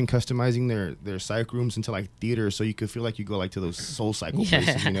gyms are even customizing their psych rooms into like theaters, so you could feel like you go like to those Soul Cycle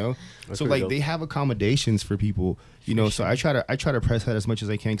places, So like they have accommodations for people, So I try to press that as much as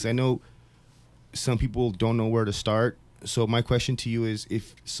I can, because I know some people don't know where to start. So my question to you is,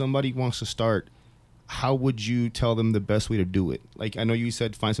 if somebody wants to start, how would you tell them the best way to do it? Like, I know you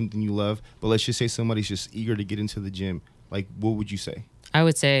said find something you love, but let's just say somebody's just eager to get into the gym. Like, what would you say? I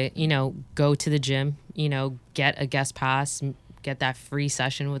would say, go to the gym, get a guest pass, get that free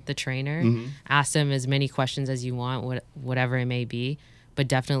session with the trainer, ask them as many questions as you want, whatever it may be, but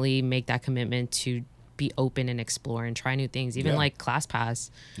definitely make that commitment to be open and explore and try new things, even like class pass.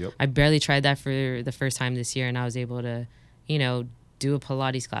 I barely tried that for the first time this year, and I was able to, do a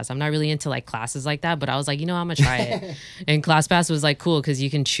Pilates class. I'm not really into like classes like that, but I was like, I'm gonna try it. And class pass was like cool because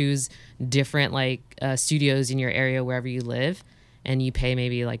you can choose different like studios in your area wherever you live, and you pay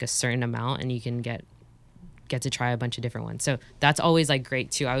maybe like a certain amount, and you can get to try a bunch of different ones. So that's always like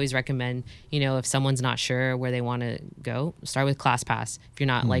great too. I always recommend, if someone's not sure where they want to go, start with class pass if you're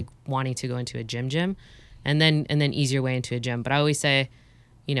not like wanting to go into a gym, and then ease your way into a gym. But I always say,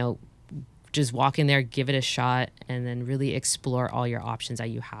 just walk in there, give it a shot, and then really explore all your options that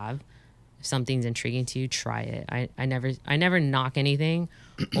you have. If something's intriguing to you, try it. I never knock anything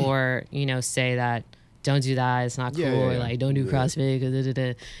or, say that don't do that, it's not cool, or like don't do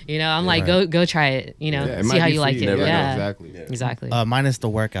CrossFit. I'm like, go try it, see how you like it. Exactly. Minus the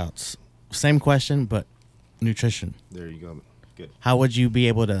workouts. Same question, but nutrition. There you go. Good. How would you be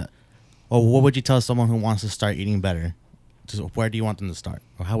able to, or what would you tell someone who wants to start eating better? Where do you want them to start?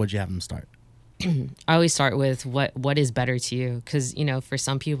 Or how would you have them start? I always start with what is better to you, because for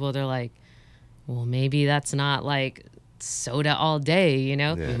some people they're like, well, maybe that's not like soda all day,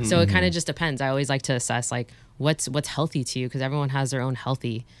 so it kind of just depends. I always like to assess like what's healthy to you, because everyone has their own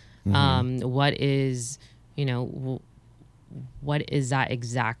healthy. What is that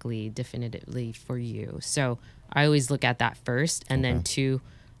exactly definitively for you? So I always look at that first, and then two,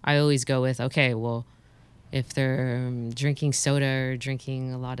 I always go with, okay, well, if they're drinking soda or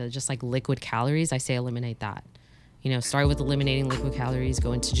drinking a lot of just like liquid calories, I say eliminate that. Start with eliminating liquid calories,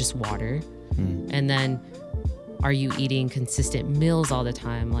 go into just water. And then, are you eating consistent meals all the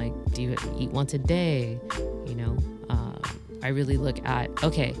time? Like, do you eat once a day? I really look at,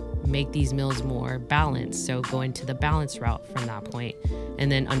 okay, make these meals more balanced. So go into the balance route from that point, and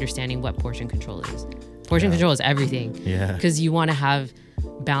then understanding what portion control is. Portion control is everything. Yeah. Because you want to have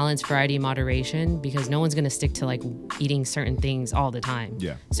balance, variety, moderation, because no one's going to stick to like eating certain things all the time.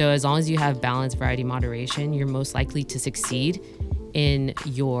 Yeah. So as long as you have balance, variety, moderation, you're most likely to succeed in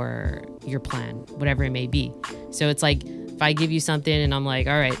your plan, whatever it may be. So it's like, if I give you something and I'm like,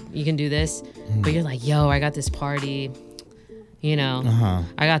 all right, you can do this, but you're like, yo, I got this party, I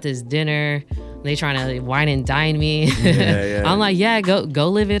got this dinner, they trying to wine and dine me. I'm like, go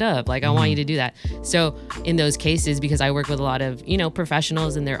live it up. Like, I want you to do that. So in those cases, because I work with a lot of,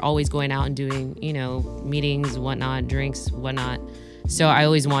 professionals, and they're always going out and doing, meetings, whatnot, drinks, whatnot. So I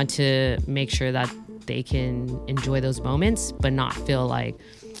always want to make sure that they can enjoy those moments, but not feel like,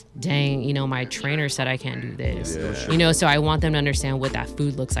 dang, my trainer said I can't do this. So I want them to understand what that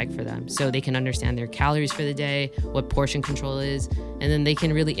food looks like for them, so they can understand their calories for the day, what portion control is, and then they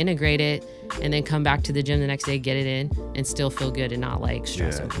can really integrate it, and then come back to the gym the next day, get it in, and still feel good and not like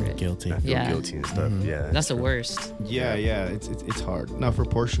stress over it. Guilty. I feel guilty and stuff. That's the worst. It's hard. Now, for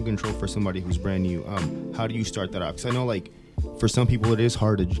portion control for somebody who's brand new, how do you start that off? Because I know, like, for some people it is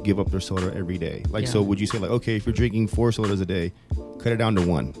hard to give up their soda every day. Like, so would you say, like, okay, if you're drinking 4 sodas a day, cut it down to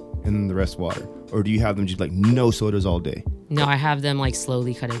 1 and then the rest water? Or do you have them just like no sodas all day? No, I have them like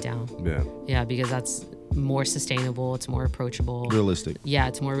slowly cut it down. Yeah, because that's more sustainable, it's more approachable, realistic.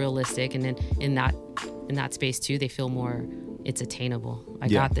 It's more realistic, and then in that space too, they feel more, it's attainable. I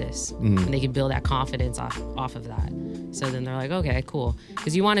got this. And they can build that confidence off of that. So then they're like, okay, cool.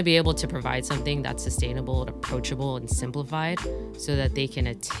 Because you want to be able to provide something that's sustainable, approachable, and simplified, so that they can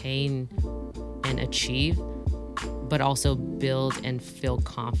attain and achieve, but also build and feel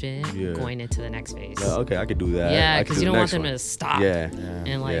confident going into the next phase. Okay, I could do that. Yeah, because you don't want them to stop.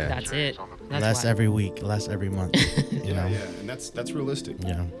 And like that's it. That's less every week, less every month. And that's realistic.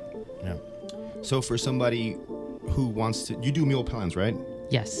 Yeah. So for somebody who wants to, you do meal plans, right?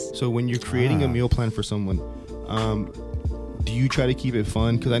 Yes. So when you're creating a meal plan for someone, do you try to keep it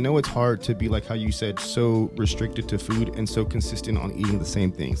fun? Because I know it's hard to be, like how you said, so restricted to food and so consistent on eating the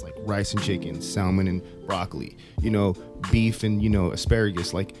same things, like rice and chicken, salmon and broccoli, beef and,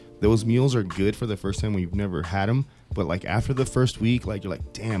 asparagus. Like, those meals are good for the first time when you've never had them. But like after the first week, like you're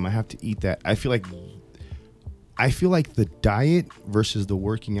like, damn, I have to eat that. I feel like I feel like the diet versus the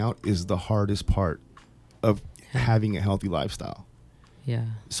working out is the hardest part of having a healthy lifestyle. Yeah.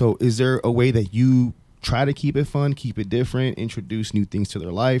 So is there a way that you try to keep it fun, keep it different, introduce new things to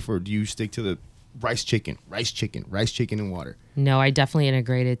their life, or do you stick to the rice chicken and water? No, I definitely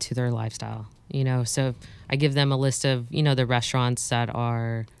integrate it to their lifestyle. So I give them a list of, the restaurants that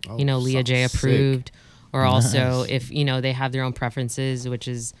are, LEAJAY sounds approved, or also Nice. if, they have their own preferences, which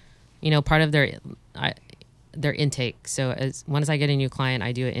is, part of their intake. So as once I get a new client,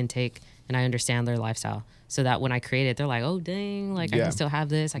 I do an intake and I understand their lifestyle so that when I create it, they're like, oh, dang, like I Yeah. can still have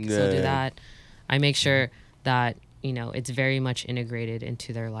this. I can still do Yeah. that. I make sure that, it's very much integrated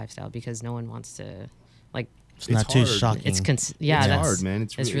into their lifestyle because no one wants to, like, It's not too hard. shocking. it's It's that's hard, man.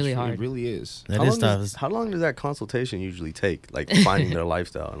 It's really hard. It really is. That is tough. How long does that consultation usually take? Like finding their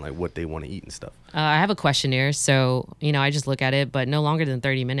lifestyle and like what they want to eat and stuff. I have a questionnaire, so I just look at it, but no longer than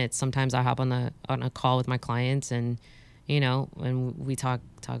 30 minutes. Sometimes I hop on a call with my clients, and and we talk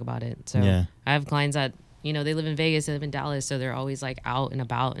about it. So Yeah. I have clients that they live in Vegas, they live in Dallas, so they're always like out and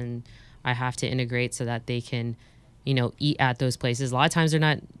about, and I have to integrate so that they can eat at those places. A lot of times they're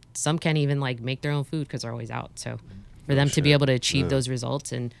not. Some can't even like make their own food because they're always out. So for them to be able to achieve those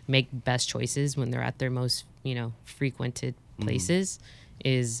results and make best choices when they're at their most frequented places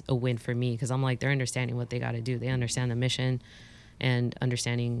is a win for me, because I'm like, they're understanding what they got to do. They understand the mission and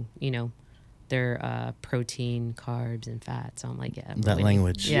understanding their protein, carbs, and fat. So I'm like, yeah, I'm That winning.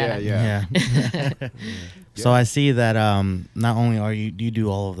 language. Yeah. Yeah. So I see that not only do you do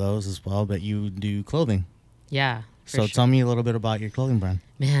all of those as well, but you do clothing. Yeah. for So sure. tell me a little bit about your clothing brand.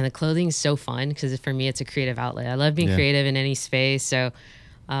 Man, the clothing is so fun because for me, it's a creative outlet. I love being Yeah. creative in any space. So,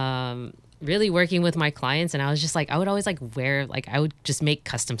 really working with my clients, and I was just like, I would always like wear, like I would just make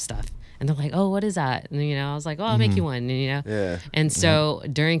custom stuff. And they're like, oh, what is that? And, I was like, oh, I'll make you one, Yeah. And so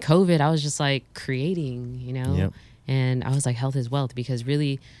during COVID, I was just like creating, Yep. and I was like, health is wealth, because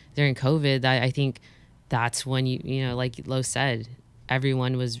really during COVID, I think that's when like Lo said,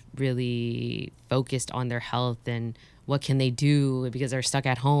 everyone was really focused on their health and what can they do because they're stuck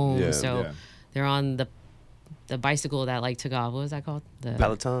at home. Yeah, so yeah. they're on the bicycle that like took off. What was that called? The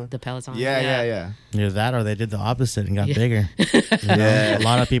Peloton? The Peloton. Yeah. Either that or they did the opposite and got Yeah. bigger. A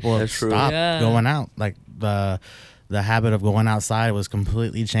lot of people have That's true. stopped Yeah. going out. Like the habit of going outside was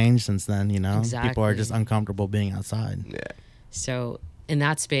completely changed since then, People are Exactly. just uncomfortable being outside. Yeah. So in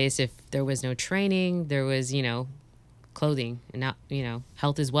that space, if there was no training, there was, clothing, and now,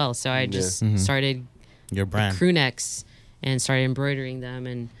 health as well. So I just started Your brand. crew necks and started embroidering them,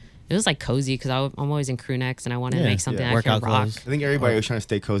 and it was like cozy because I'm always in crew necks and I want to Yeah, make something yeah. I Workout can rock. clothes. I think everybody was trying to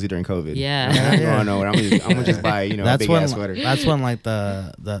stay cozy during COVID. Yeah. I'm not Yeah. going nowhere. I'm gonna just buy a That's big when ass sweater. that's when like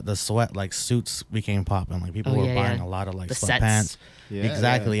the sweat like suits became popping. Like people Oh, were yeah, buying yeah. a lot of like The sets. sweatpants. Yeah,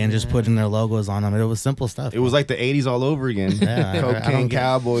 Exactly, yeah. and just putting their logos on them. It was simple stuff. It was like the '80s all over again. Yeah, I Cocaine don't get-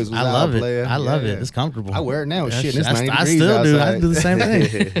 Cowboys. Was I love out, it. player. I love Yeah, it. yeah. It's comfortable. I wear it now. Yeah, Shit, it's 90 I degrees still do. I outside. do the same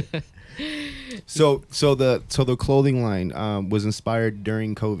thing. So the clothing line was inspired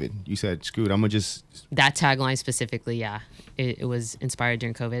during COVID. You said, "Screw it, I'm gonna just." That tagline specifically, yeah, it was inspired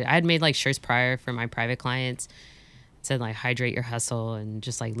during COVID. I had made like shirts prior for my private clients. It said like hydrate your hustle and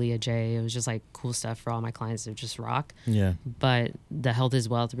just like LEAJAY. It was just like cool stuff for all my clients to just rock. Yeah. But the health is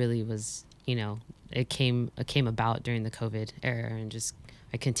wealth really was, it came about during the COVID era, and just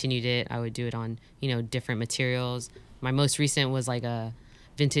I continued it. I would do it on, different materials. My most recent was like a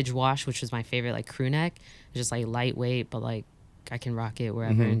vintage wash, which was my favorite, like crew neck. It's just like lightweight, but like I can rock it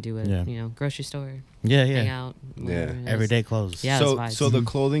wherever and do it, Yeah. Grocery store, Yeah, hang yeah. out. whatever it is. Everyday clothes. Yeah. So that's vibes. so the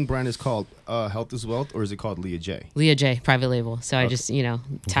clothing brand is called Health is Wealth, or is it called LEAJAY? LEAJAY, private label. So I just,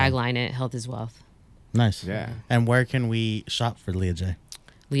 tagline it, health is wealth. Nice. Yeah. And where can we shop for LEAJAY?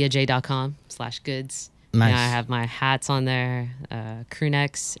 LEAJAY.com/goods. Nice. I have my hats on there, crew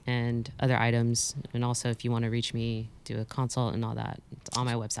necks, and other items. And also, if you want to reach me, do a consult and all that, it's on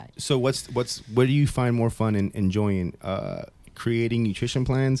my website. So what do you find more fun in enjoying? Creating nutrition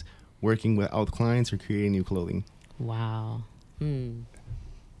plans, working with clients, or creating new clothing? Wow.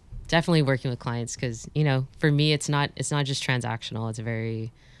 Definitely working with clients because, for me, it's not just transactional. It's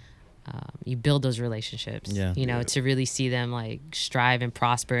very, you build those relationships, Yeah. to really see them like strive and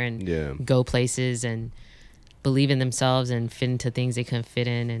prosper and Yeah. go places and believe in themselves and fit into things they couldn't fit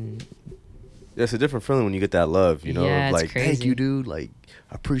in. And It's a different feeling when you get that love, Yeah, of it's like, thank crazy. you, dude. Like,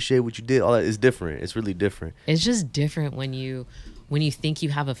 I appreciate what you did. All that is different. It's really different. it's just different when you think you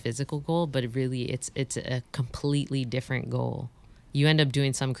have a physical goal, but really it's a completely different goal. You end up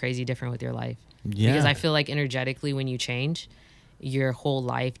doing something crazy different with your life. Yeah. Because I feel like energetically when you change, your whole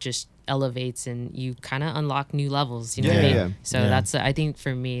life just elevates and you kind of unlock new levels. You know what I Yeah, mean? yeah. So Yeah. I think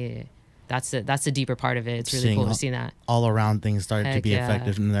for me, that's the deeper part of it. It's really Seeing cool to see that. all around things start to Heck be yeah.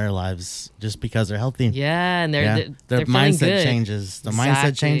 effective in their lives just because they're healthy. Yeah, and Yeah. they're Their feeling mindset good. changes. The mindset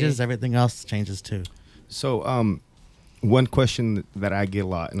Exactly. changes. Everything else changes too. So, one question that I get a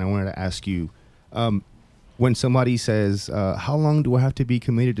lot, and I wanted to ask you, when somebody says, "How long do I have to be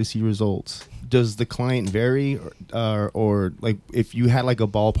committed to see results?" Does the client vary, or like if you had like a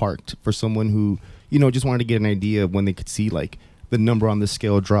ballpark for someone who just wanted to get an idea of when they could see like the number on the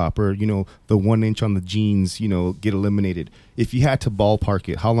scale drop, or the 1 inch on the jeans get eliminated? If you had to ballpark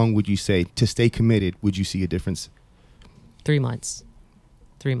it, how long would you say to stay committed would you see a difference? 3 months.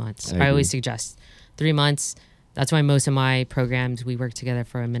 3 months. I I always agree. suggest 3 months. That's why most of my programs, we work together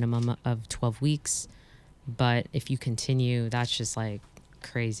for a minimum of 12 weeks. But if you continue, that's just like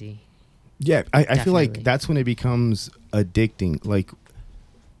crazy. Yeah, I feel like Definitely. that's when it becomes addicting. Like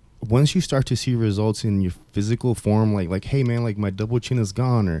once you start to see results in your physical form, like hey man, like my double chin is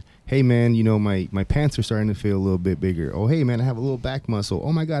gone, or hey man, my pants are starting to feel a little bit bigger. Oh hey man, I have a little back muscle.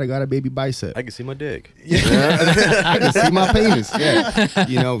 Oh my god, I got a baby bicep. I can see my dick. I can see my penis.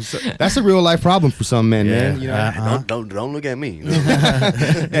 Yeah, so that's a real life problem for some men, man. Don't look at me.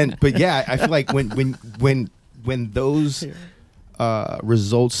 But yeah, I feel like when those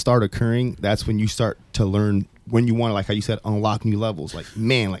results start occurring, that's when you start to learn, when you want to, like how you said, unlock new levels. Like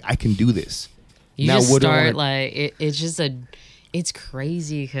man, like I can do this. You Now, just what do I start wanna- like it's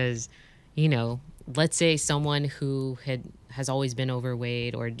crazy because let's say someone who has always been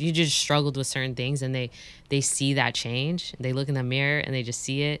overweight, or you just struggled with certain things, and they see that change, they look in the mirror and they just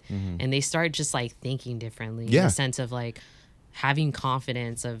see it, and they start just like thinking differently in Yeah. the sense of like having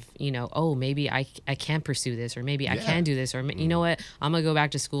confidence of oh, maybe I can pursue this, or maybe I Yeah. can do this, or you know what, I'm gonna go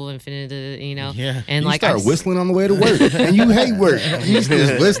back to school and finish the Yeah. and You like start I'm- whistling on the way to work, and you hate work. You just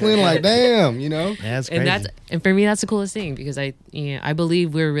whistling like damn, Yeah, it's crazy. and for me that's the coolest thing, because I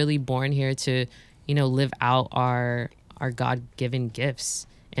believe we're really born here to live out our God-given gifts,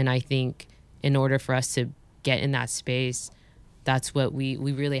 and I think in order for us to get in that space, that's what we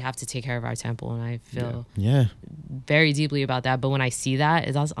really have to take care of our temple, and I feel yeah. very deeply about that. But when I see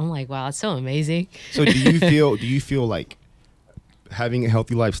that, I'm like, wow, it's so amazing. So do you feel like having a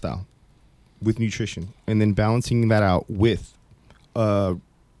healthy lifestyle with nutrition and then balancing that out with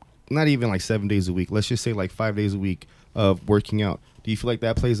not even like 7 days a week, let's just say like 5 days a week of working out, do you feel like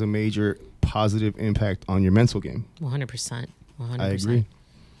that plays a major positive impact on your mental game? 100%. 100%. I agree.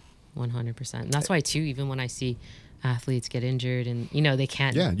 100%. And that's why too, even when I see athletes get injured and they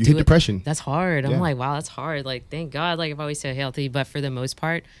can't Yeah, you do hit it, depression. that's hard. Yeah. I'm like, wow, that's hard. Like, thank God, like I've always stayed healthy, but for the most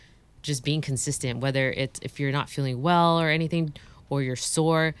part, just being consistent, whether it's if you're not feeling well or anything, or you're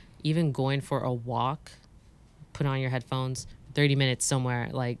sore, even going for a walk, put on your headphones, 30 minutes somewhere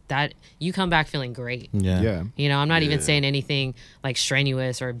like that, you come back feeling great. Yeah. Yeah. I'm not even saying anything like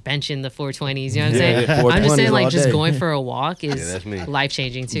strenuous or benching the 420s. You know what I'm saying? Yeah, I'm just 420s saying like all just day. going for a walk is that's me. life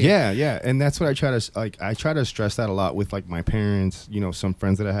changing too. Yeah, and that's what I try to stress that a lot with like my parents, some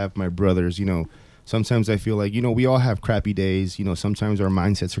friends that I have, my brothers, sometimes I feel like, we all have crappy days, sometimes our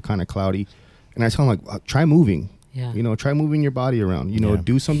mindsets are kind of cloudy, and I tell them like, try moving. Yeah. Try moving your body around, Yeah.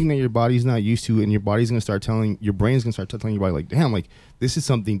 do something that your body's not used to, and your brain's going to start telling your body like, damn, like this is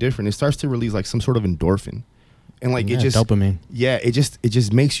something different. It starts to release like some sort of endorphin. And like, Yeah, it just, dopamine. yeah, it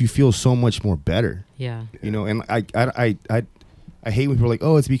just makes you feel so much more better, Yeah. and I hate when people are like,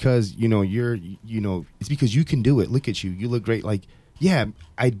 oh, it's because, it's because you can do it. Look at you. You look great. Like, yeah,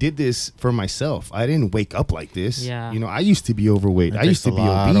 I did this for myself. I didn't wake up like this. Yeah. I used to be overweight. It I used takes to a be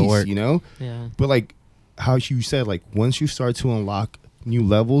lot of obese, work. Yeah. But like how you said, like once you start to unlock new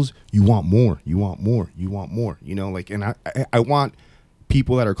levels, you want more. You want more. You want more. And I want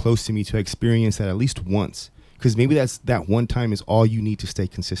people that are close to me to experience that at least once, because maybe that one time is all you need to stay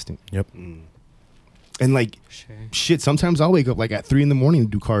consistent. Yep. And like Sure. shit, sometimes I'll wake up like at 3 a.m. and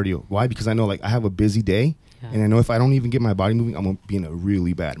do cardio. Why? Because I know like I have a busy day, Yeah. and I know if I don't even get my body moving, I'm gonna be in a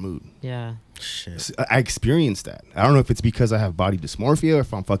really bad mood. Yeah. Shit. So I experienced that. I don't know if it's because I have body dysmorphia, or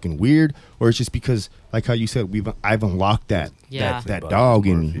if I'm fucking weird, or it's just because, like how you said, I've unlocked that Yeah. that Body dog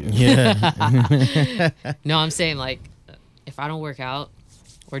in me. Yeah. No, I'm saying like if I don't work out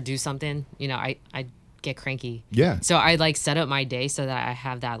or do something, I get cranky. Yeah. So I like set up my day so that I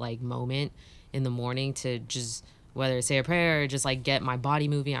have that like moment in the morning to just whether it's say a prayer or just like get my body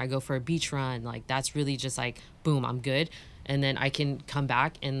moving. I go for a beach run. Like that's really just like boom, I'm good. And then I can come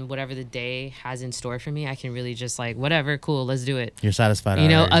back and whatever the day has in store for me, I can really just like whatever, cool, let's do it. You're satisfied.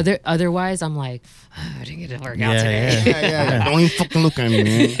 already. Otherwise I'm like, I didn't get to work out Yeah, today. Yeah. Don't even fucking look at me,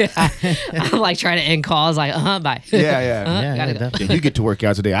 man. I'm like trying to end calls like, bye. Yeah. Yeah, gotta go. definitely. Yeah, you get to work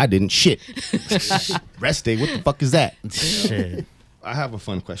out today. I didn't. Shit. Rest day. What the fuck is that? Shit. I have a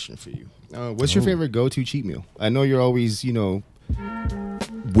fun question for you. What's your favorite go-to cheat meal? I know you're always,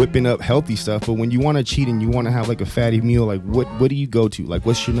 whipping up healthy stuff, but when you want to cheat and you want to have like a fatty meal, like what do you go to? Like,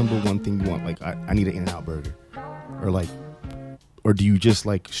 what's your number one thing you want? Like, I need an In-N-Out burger, or do you just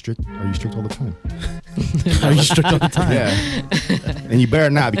like strict? Are you strict all the time? Are you strict all the time? Yeah. And you better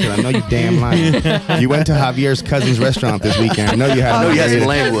not, because I know you damn lying. You went to Javier's cousin's restaurant this weekend. I know you had. I know you had some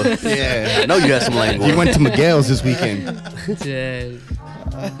lengua. Yeah. I know you had some lengua. You went to Miguel's this weekend. Did.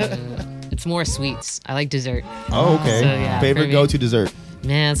 It's more sweets. I like dessert. Oh, okay. So, yeah, for Favorite me- go-to dessert?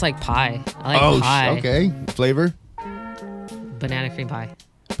 Man, it's like pie. I like pie. Okay. Flavor? Banana cream pie.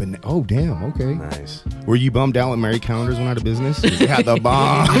 Oh, damn. Okay. Nice. Were you bummed out when Mary Callender's went out of business? They had the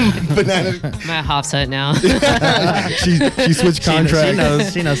bomb banana. I'm at Hoff's Hut now. she switched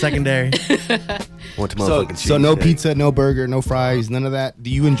contracts. She knows secondary. Want to So, motherfucking so no cheesecake. pizza, no burger, no fries, none of that.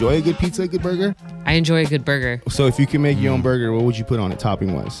 Do you enjoy a good pizza, a good burger? I enjoy a good burger. So if you could make your own burger, what would you put on it,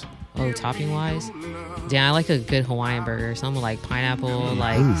 topping wise? Oh, topping wise? Damn, I like a good Hawaiian burger. Something like pineapple,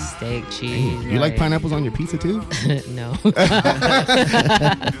 like steak, cheese. You like pineapples on your pizza too? No.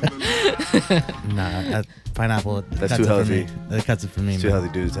 Nah, pineapple. That's cuts too it for healthy. me. That cuts it for me. Two man.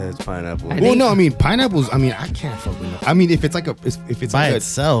 healthy dudes that has pineapple. I Well, think- no, I mean pineapples. I mean, I can't fuck with it. I mean, if it's like if it's By like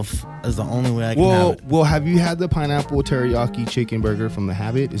itself is the only way I can have it. well, have you had the pineapple teriyaki chicken burger from The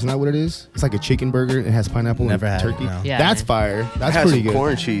Habit? Isn't that what it is? It's like a chicken burger. It has pineapple Never and had it, turkey. no. Yeah, That's man. fire. I That's had pretty some good.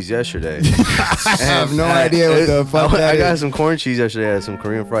 corn cheese yesterday. I have no idea what the fuck that I got is. some corn cheese yesterday at some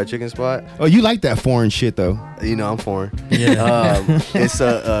Korean fried chicken spot. Oh, you like that foreign shit though? You know I'm foreign. Yeah. It's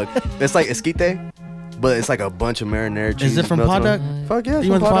it's like esquite, but it's like a bunch of marinara cheese. Is it from melted on- Pod Duck? Fuck yeah, it's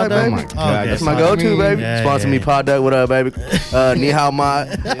You from went to Pod Duck, Pod baby. Duck? Oh my God, okay. That's my I go-to, mean, baby. yeah, Sponsor yeah, me, yeah. Pod Duck. What up, baby? Ni hao ma.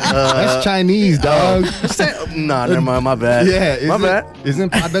 That's Chinese, dog. Nah, never mind. My bad. Yeah, my bad. Isn't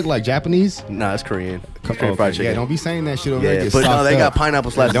pot duck like Japanese? Nah, it's Korean. Okay, Korean fried chicken. yeah, don't be saying that shit over there. Yeah, Get but no, stocked they up. got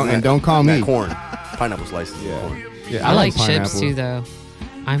pineapple slices. Don't- in and that- don't call in that me. corn. Pineapple slices. in Yeah. corn. Yeah, I like pineapple. chips too, though.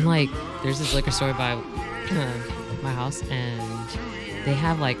 I'm like, there's this liquor store by my house, and they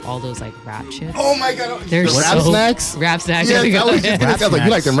have like all those like wrap chips. Oh my god, They're the wrap so- snacks. Wrap snacks. Yeah, there we I go. was just gonna say, I was like,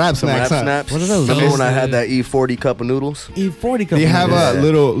 you like them wrap Some snacks, rap huh? snaps. What are those? Remember when I Those, had that E40 cup of noodles? E40 cup. They have Yeah.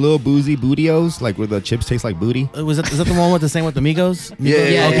 little boozy bootios, like where the chips taste like booty. Is that the one with the same with the Migos? Yeah,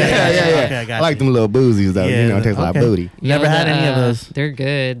 Migos? yeah, Okay, yeah, Okay, I got I like you. them little boozies though. Yeah, You know, it tastes like okay. booty. Never had any of those. They're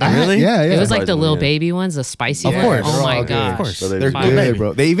good. I had- Really? Yeah, yeah. It was like the Surprisingly, little yeah. baby ones, the spicy Of ones. course. Oh They're my all good. gosh. Of course. So They're Fire. good, baby.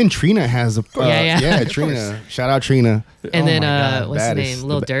 bro. They even Trina has a Yeah. Trina. Shout out Trina. And Oh then my God, what's his baddest. name?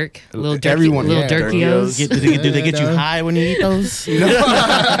 Lil The- Dirk. Lil Dirk. everyone, Lil yeah. Dirkios. Do they get you high when you eat those?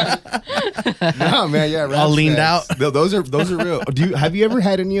 No, man, yeah, wrap All leaned snacks. out? Those are real. Have you ever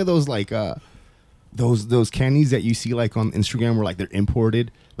had any of those like those candies that you see like on Instagram where like they're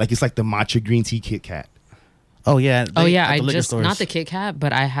imported? Like it's like the matcha green tea Kit Kat. Oh yeah. Oh yeah, at I the liquor just stores. not the Kit Kat,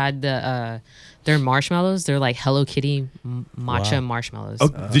 but I had the they're marshmallows. They're like Hello Kitty matcha Wow. marshmallows. Oh,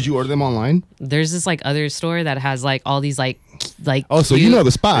 did you order them online? There's this like other store that has like all these like Oh, so you cute- know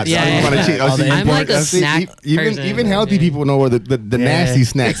the spots. Yeah, Oh, you yeah, wanna yeah. cheat. Oh, All so the you I'm like a I see, snack even person. even healthy Yeah. people know where the nasty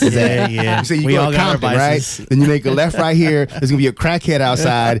snacks is at. Yeah. You say you We go all to got our Compton, right? vices. Then you make a left right here. There's gonna be a crackhead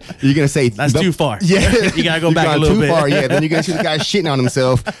outside. You're gonna say That's too far. Yeah, You gotta go You've back a gone little too bit. far. Yeah, then you're gonna see the guy shitting on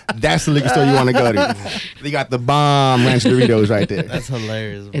himself. That's the liquor store you want to go to. They got the bomb ranch Doritos right there. That's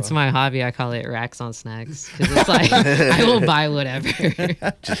hilarious. Bro. It's my hobby. I call it racks on snacks because it's like I will buy whatever.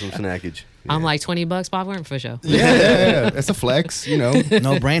 Just some snackage. I'm like $20 popcorn for sure. Yeah. That's a flex. You know.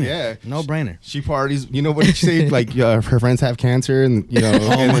 no brainer. Yeah. No brainer. She parties. You know what did she say? Like her friends have cancer, and you know.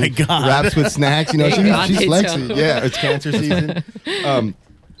 Oh and my then God. Wraps with snacks. You know, Thank God she's they flexing. don't. Yeah, it's cancer season.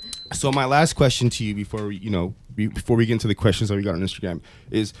 So my last question to you before we get into the questions that we got on Instagram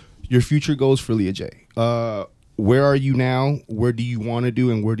is your future goals for LEAJAY. Where are you now? Where do you want to do,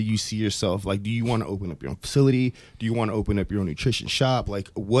 and where do you see yourself? Like, do you want to open up your own facility? Do you want to open up your own nutrition shop? Like,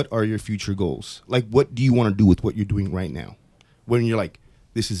 what are your future goals? Like, what do you want to do with what you're doing right now? When you're like,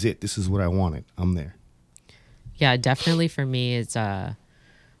 this is it. This is what I wanted. I'm there. Yeah, definitely for me, it's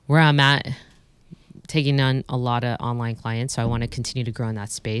where I'm at, taking on a lot of online clients. So I want to continue to grow in that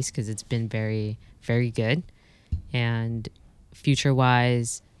space because it's been very, very good. And future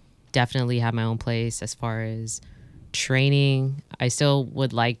wise, definitely have my own place as far as training. I still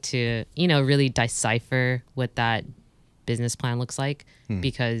would like to, really decipher what that business plan looks like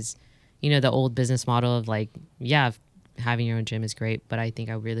because, the old business model of like, yeah, having your own gym is great, but I think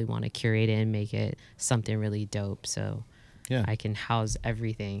I really want to curate it and make it something really dope so Yeah. I can house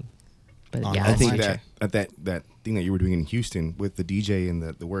everything. But Oh, yeah, no, I it's think like- that thing that you were doing in Houston with the DJ and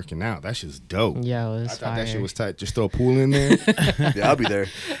the working out, that's just dope. Yo, it was I thought that shit fire. was tight. Just throw a pool in there. Yeah, I'll be there.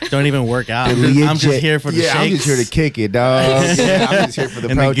 Don't even work out. The I'm just here for the yeah, shakes. I'm just here to kick it, dog. Yeah, I'm just here for the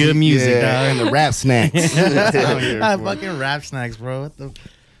And the protein, good music, yeah, dog. and the rap snacks. That's what I'm here for. Fucking rap snacks, bro. What the?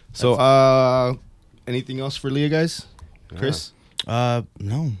 So, anything else for Leah, guys? Chris?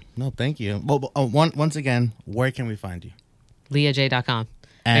 No, thank you. Well, once again, where can we find you? LeahJay.com.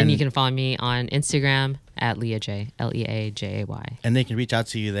 And you can follow me on Instagram at LeahJay, LeaJay. And they can reach out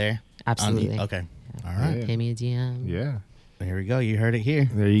to you there. Absolutely. Okay. All right. Yeah. Hit me a DM. Yeah. Here we go. You heard it here.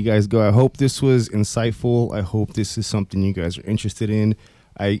 There you guys go. I hope this was insightful. I hope this is something you guys are interested in.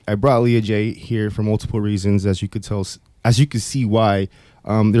 I brought LEAJAY here for multiple reasons, as you could tell, as you could see why.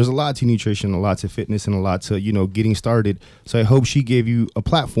 There's a lot to nutrition, a lot to fitness, and a lot to, getting started. So I hope she gave you a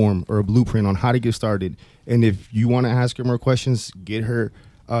platform or a blueprint on how to get started. And if you want to ask her more questions, get her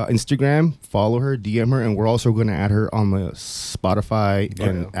Instagram, follow her, DM her, and we're also going to add her on the Spotify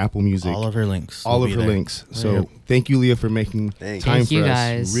and Apple Music. All of her links. All will of be her there. links. So Yeah. thank you, Leah, for making Thank time Thank for you, us.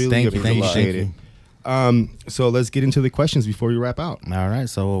 guys. Really Thank you. appreciate it. So let's get into the questions before we wrap out. All right.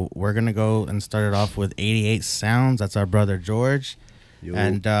 So we're going to go and start it off with 88 Sounds. That's our brother George. Yo.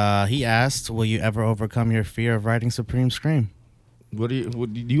 And he asked, will you ever overcome your fear of writing Supreme Scream? Do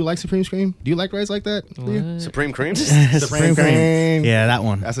you like Supreme Scream? Do you like rides like that? Leah? What? Supreme Cream? Supreme Cream. Yeah, that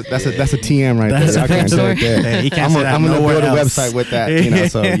one. That's a TM right That's there. a I can't Supreme do Store. that. Yeah, you can't say that I'm gonna nowhere build a else. website with that.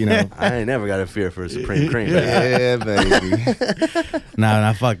 I ain't never got a fear for Supreme Cream. Yeah, baby.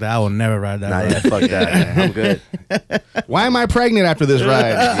 Nah, fuck that. I will never ride that Nah, ride. yeah, fuck that. I'm good. Why am I pregnant after this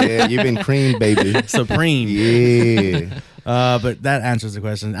ride? Yeah, you've been creamed, baby. Supreme. Yeah. But that answers the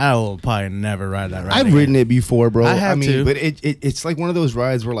question. I will probably never ride that ride. I've again. ridden it before, bro. I have too. But it's like one of those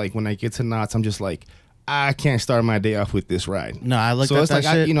rides where, like, when I get to Knott's, I'm just like, I can't start my day off with this ride. No, I looked So at it's that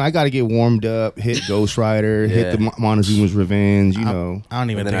like shit. I got to get warmed up, hit Ghost Rider, hit Yeah. the Montezuma's Revenge, you know. I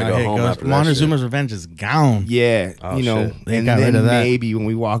don't even And then think I I go home hit Ghost. after that Montezuma's Revenge is gone. Yeah, Oh, you know, shit. They and got then rid of that. maybe when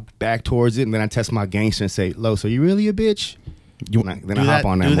we walk back towards it, and then I test my gangster and say, "Lo, so you really a bitch?" You Then I hop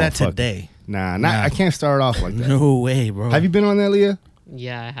on that. Do that motherfucker. today. Nah, Nah. I can't start off like that. No way, bro. Have you been on that, Leah?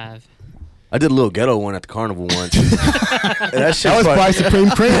 Yeah, I have. I did a little ghetto one at the carnival once. And that shit That was probably, probably Supreme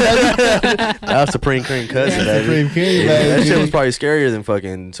Cream. that was Supreme Cream cousin. baby. Supreme Cream, Yeah, that baby. shit was probably scarier than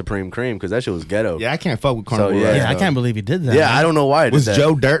fucking Supreme Cream because that shit was ghetto. Yeah, I can't fuck with carnival. yeah. rides, Yeah, I though. can't believe he did that. Yeah, man. I don't know why I did Was that.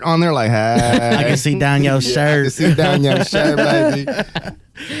 Joe Dirt on there? Like, hi. I can see down your I shirt. can see down your shirt, baby.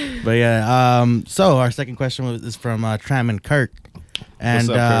 But yeah, so our second question is from Tram and Kirk. And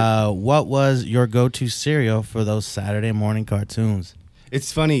What's up, what was your go-to cereal for those Saturday morning cartoons?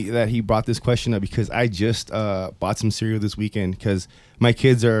 It's funny that he brought this question up because I just bought some cereal this weekend because my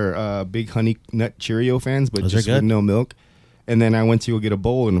kids are big Honey Nut Cheerio fans, but Those are just with good. no milk. And then I went to go get a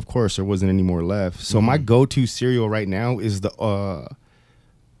bowl, and of course there wasn't any more left. So my go-to cereal right now is the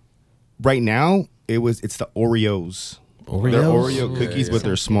it's the Oreos. They're Oreos? Oreo cookies, Yeah. but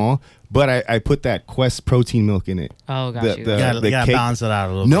they're small. But I put that Quest protein milk in it. Oh, got The- you. the- You gotta, the you gotta cake- balance it out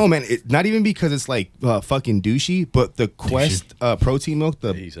a little No, bit. man, not even because it's like fucking douchey, but the Quest protein milk,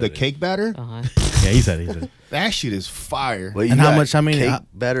 he said the it. cake batter, Uh-huh. Yeah, he said it. that shit is fire. Wait, you And how got much- how many- Cake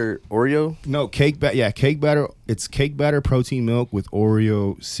batter Oreo? No, cake batter. It's cake batter protein milk with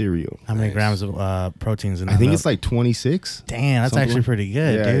Oreo cereal. How many grams of proteins in that I think milk? it's like 26. Damn, that's something actually like- pretty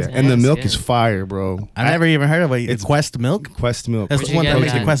good, Yeah, dude. yeah. And the That's milk good. is fire, bro. I never even heard of it. It's- It's Quest milk. Quest milk. That's Where'd the you one get that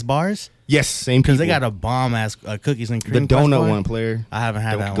makes the that? Quest bars. Yes, same Because they people. got a bomb ass cookies and the cream. Quest donut bar. one, player. I haven't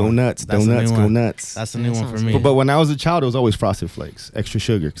had that Go one. nuts, That's the donuts, new go one. nuts. That's the new That one for sounds me. good. But when I was a child, it was always Frosted Flakes, extra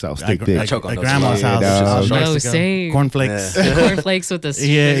sugar, because I was thick dick. At choke on those grandma's a lot. house. Yeah, I was dog. nice No, to go. same. Cornflakes. Yeah. Cornflakes with the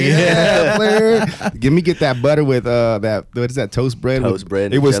Yeah, sugar. Yeah, player. Give me get that butter with that. What is that? Toast bread. Toast with,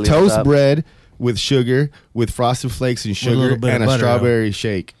 bread It and was jelly on toast top. bread with sugar, with Frosted Flakes and a sugar, little bit of and a butter, strawberry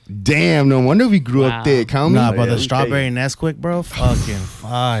shake. Damn, no wonder we grew Wow. up thick, homie. Nah, Oh, but yeah, the we strawberry take Nesquik, bro, fucking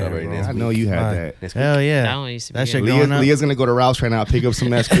fire. Strawberry Bro. Nesquik. I know you had Fire. that. Hell yeah. That one used to be That good. shit going up. Leah's gonna go to Ralph's right now, pick up some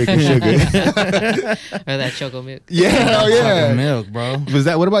Nesquik and sugar. Or that choco milk. Yeah, hell Fucking yeah. milk, bro. Was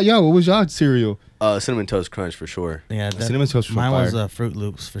that? What about y'all? What was y'all cereal? Cinnamon Toast Crunch for sure. Yeah, that, Cinnamon Toast mine fire. was Fruit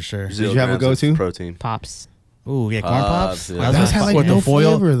Loops for sure. you have a grams of go-to? protein? Pops. Ooh, yeah, corn pops. yeah. I was Those gonna had, fuck like, with no the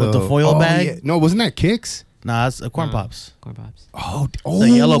foil, flavor, with the though. foil Oh, bag. yeah. No, wasn't that Kix? Nah, it's corn pops. Corn Pops. Oh, The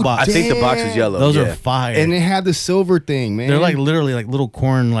yellow box. I think the box is damn. yellow. Those yeah. are fire. And it had the silver thing, man. They're like literally like little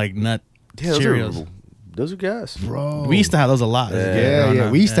corn like nut Yeah, those Cheerios. Those are gas. bro. We used to have those a lot. as a kid Yeah, growing yeah.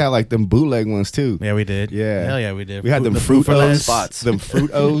 up. We used to have like them bootleg ones too. Yeah, we did. Yeah. Hell yeah, we did. We had them the fruit O's, spots. them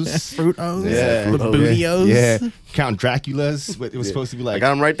fruit O's. Fruit O's. Yeah, Fruit The O's. booty O's. Yeah, Count Dracula's. But it was supposed to be I like. got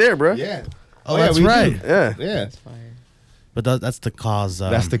them right there, bro. Yeah. Oh, yeah, that's we do. right. Yeah. Yeah. Fire. But that's the cause.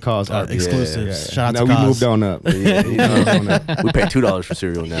 That's the cause. Exclusives. Shout out now to we cause. moved on up. Yeah, we moved on up. We pay $2 for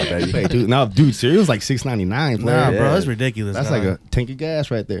cereal now, baby. Hey, dude, cereal's like $6.99. Nah, Yeah. bro, that's ridiculous. That's dog. like a tank of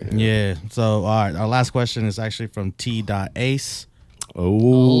gas right there. Yeah. So, all right. Our last question is actually from T.Ace.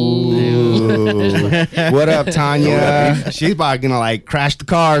 Oh, what up, Tanya? She's probably gonna like crash the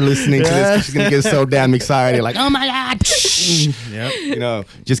car listening to this. She's gonna get so damn excited, like, oh my god! Yep. You know,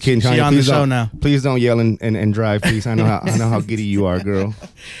 just kidding. She Tanya, on the please show don't- now. Please don't yell and drive, please. I know how giddy you are, girl.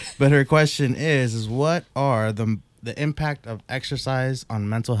 But her question is what are the impact of exercise on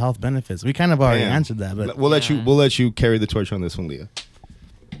mental health benefits? We kind of already Damn. answered that, but We'll let you carry the torch on this one, Leah.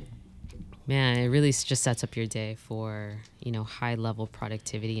 Man, it really just sets up your day for, high level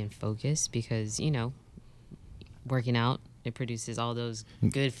productivity and focus because, working out, it produces all those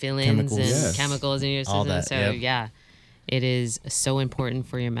good feelings Chemicals. and Yes. chemicals in your All system. that, So, yep. yeah, it is so important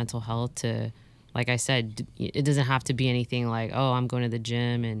for your mental health to, like I said, it doesn't have to be anything like, oh, I'm going to the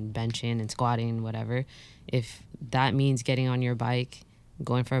gym and benching and squatting, whatever. If that means getting on your bike,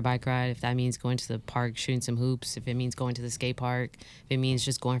 going for a bike ride, if that means going to the park, shooting some hoops, if it means going to the skate park, if it means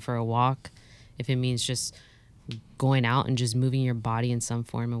just going for a walk, if it means just going out and just moving your body in some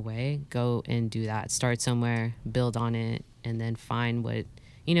form of way, go and do that. Start somewhere, build on it, and then find what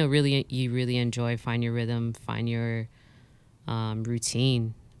you really enjoy. Find your rhythm, find your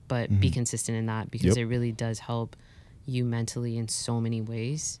routine, but be consistent in that because Yep. it really does help you mentally in so many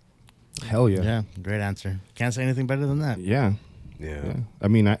ways. Hell yeah. yeah, great answer. Can't say anything better than that. Yeah. Yeah. I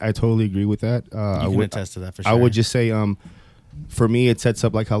mean, I totally agree with that. I You can would attest to that for sure. I would just say, for me, it sets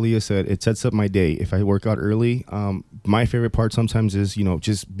up, like how Leah said, it sets up my day. If I work out early, my favorite part sometimes is,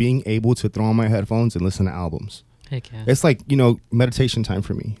 just being able to throw on my headphones and listen to albums. Heck yeah. It's like, meditation time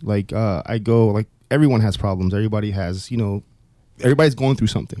for me. Like, I go, like, everyone has problems. Everybody has, everybody's going through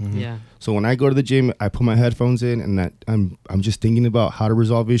something. Yeah. So when I go to the gym, I put my headphones in and that I'm just thinking about how to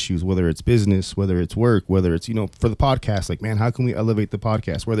resolve issues, whether it's business, whether it's work, whether it's, for the podcast, like, man, how can we elevate the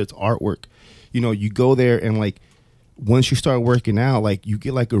podcast, whether it's artwork, you go there and like, once you start working out, like you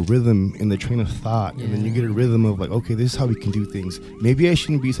get like a rhythm in the train of thought, and then you get a rhythm of like, okay, this is how we can do things. Maybe I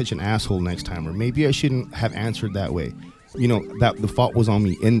shouldn't be such an asshole next time, or maybe I shouldn't have answered that way. That the fault was on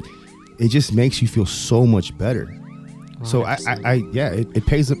me, and it just makes you feel so much better. So it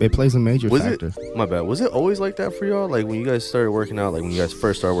plays a major factor. My bad. Was it always like that for y'all? Like when you guys started working out, like when you guys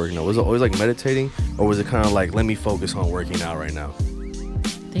first started working out, was it always like meditating, or was it kind of like let me focus on working out right now?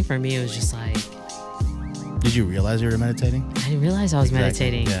 I think for me, it was just like, Did you realize you were meditating? I didn't realize I was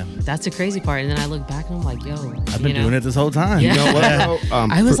Exactly, meditating. yeah. That's the crazy part. And then I look back and I'm like, yo, I've been doing it this whole time. Yeah. You know what, bro?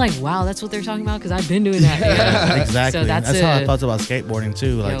 I was like, wow, that's what they're talking about because I've been doing that. Yeah. Exactly. So that's that's how I a- felt about skateboarding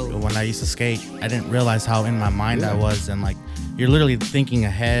too. Like Yo. when I used to skate, I didn't realize how in my mind I was, and like you're literally thinking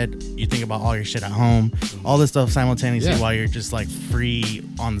ahead. You think about all your shit at home, all this stuff simultaneously while you're just like free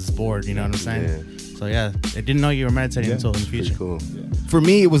on this board. You know what I'm saying? Yeah. So yeah, I didn't know you were meditating until in the Pretty future. cool. For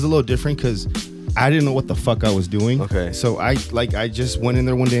me, it was a little different because I didn't know what the fuck I was doing. Okay. So I just went in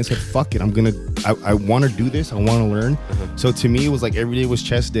there one day and said, fuck it. I want to do this. I want to learn. So to me, it was like every day was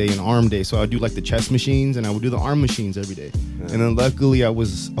chest day and arm day. So I would do like the chest machines and I would do the arm machines every day. And then luckily I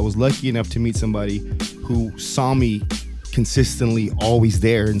was lucky enough to meet somebody who saw me consistently always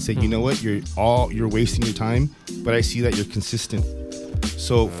there and said, you know what, you're wasting your time, but I see that you're consistent.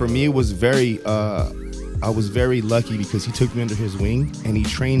 So for me, it was I was very lucky because he took me under his wing and he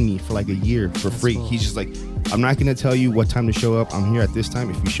trained me for like a year for free. cool. He's just like, I'm not going to tell you what time to show up. I'm here at this time.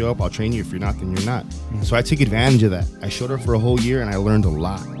 If you show up, I'll train you. If you're not, then you're not. So I took advantage of that. I showed up for a whole year and I learned a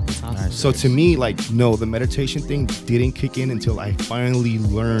lot. That's awesome. So to me, like, no, the meditation thing didn't kick in until I finally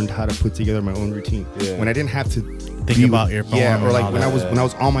learned how to put together my own routine. Yeah. When I didn't have to Think about your phone or and like all when that. I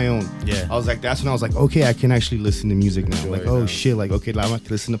was on my own. Yeah. I was like, that's when I was like, okay, I can actually listen to music now. Like, oh shit, like, okay, now I can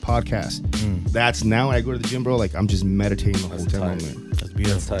listen to podcasts. That's now when I go to the gym, bro. Like, I'm just meditating the whole time, tight. man. That's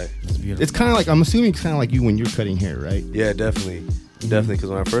beautiful. That's tight. That's beautiful. It's kind of like, I'm assuming it's kind of like you when you're cutting hair, right? Yeah, definitely. Definitely, because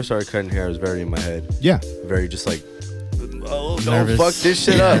when I first started cutting hair, I was very in my head. Yeah. Very just like, oh, don't Nervous. fuck this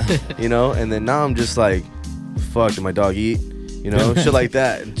shit up, And then now I'm just like, fuck, did my dog eat? Shit like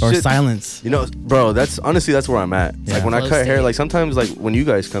that. Or Shit, silence. bro, that's where I'm at. Yeah. Like when I Flow cut hair, state. like sometimes like when you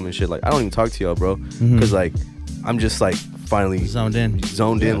guys come and shit, like I don't even talk to y'all, bro, because like I'm just like finally Zoned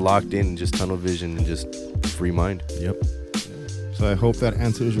in. locked in, just tunnel vision and just free mind. Yep. So I hope that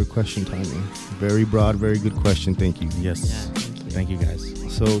answers your question, Tanya. Very broad, very good question. Thank you. Yes. Yeah, thank you. Thank you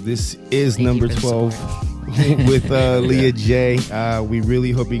guys. So this is Thank number you for the 12 with Leah J. We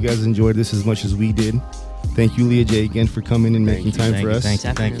really hope you guys enjoyed this as much as we did. Thank you, Leah J, again for coming and making time for us. Thank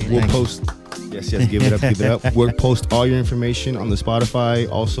you. Definitely. We'll Thank you. post. Yeah. Yes, give it up. We'll post all your information on the Spotify,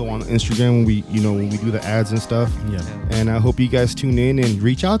 also on Instagram when we do the ads and stuff. Yeah. And I hope you guys tune in and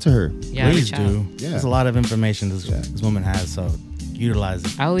reach out to her. Yeah, Please reach out. do. Yeah. There's a lot of information this woman has, so utilize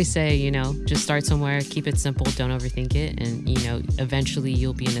it. I always say, just start somewhere, keep it simple, don't overthink it, and eventually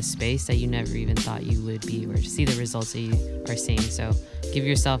you'll be in a space that you never even thought you would be, or see the results that you are seeing. So give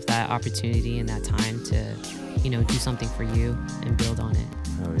yourself that opportunity and that time to do something for you and build on it.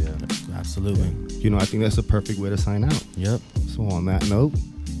 Oh yeah. Absolutely. I think that's the perfect way to sign out. Yep. So on that note,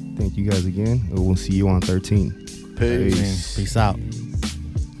 thank you guys again, and we'll see you on 13. Peace. Peace out.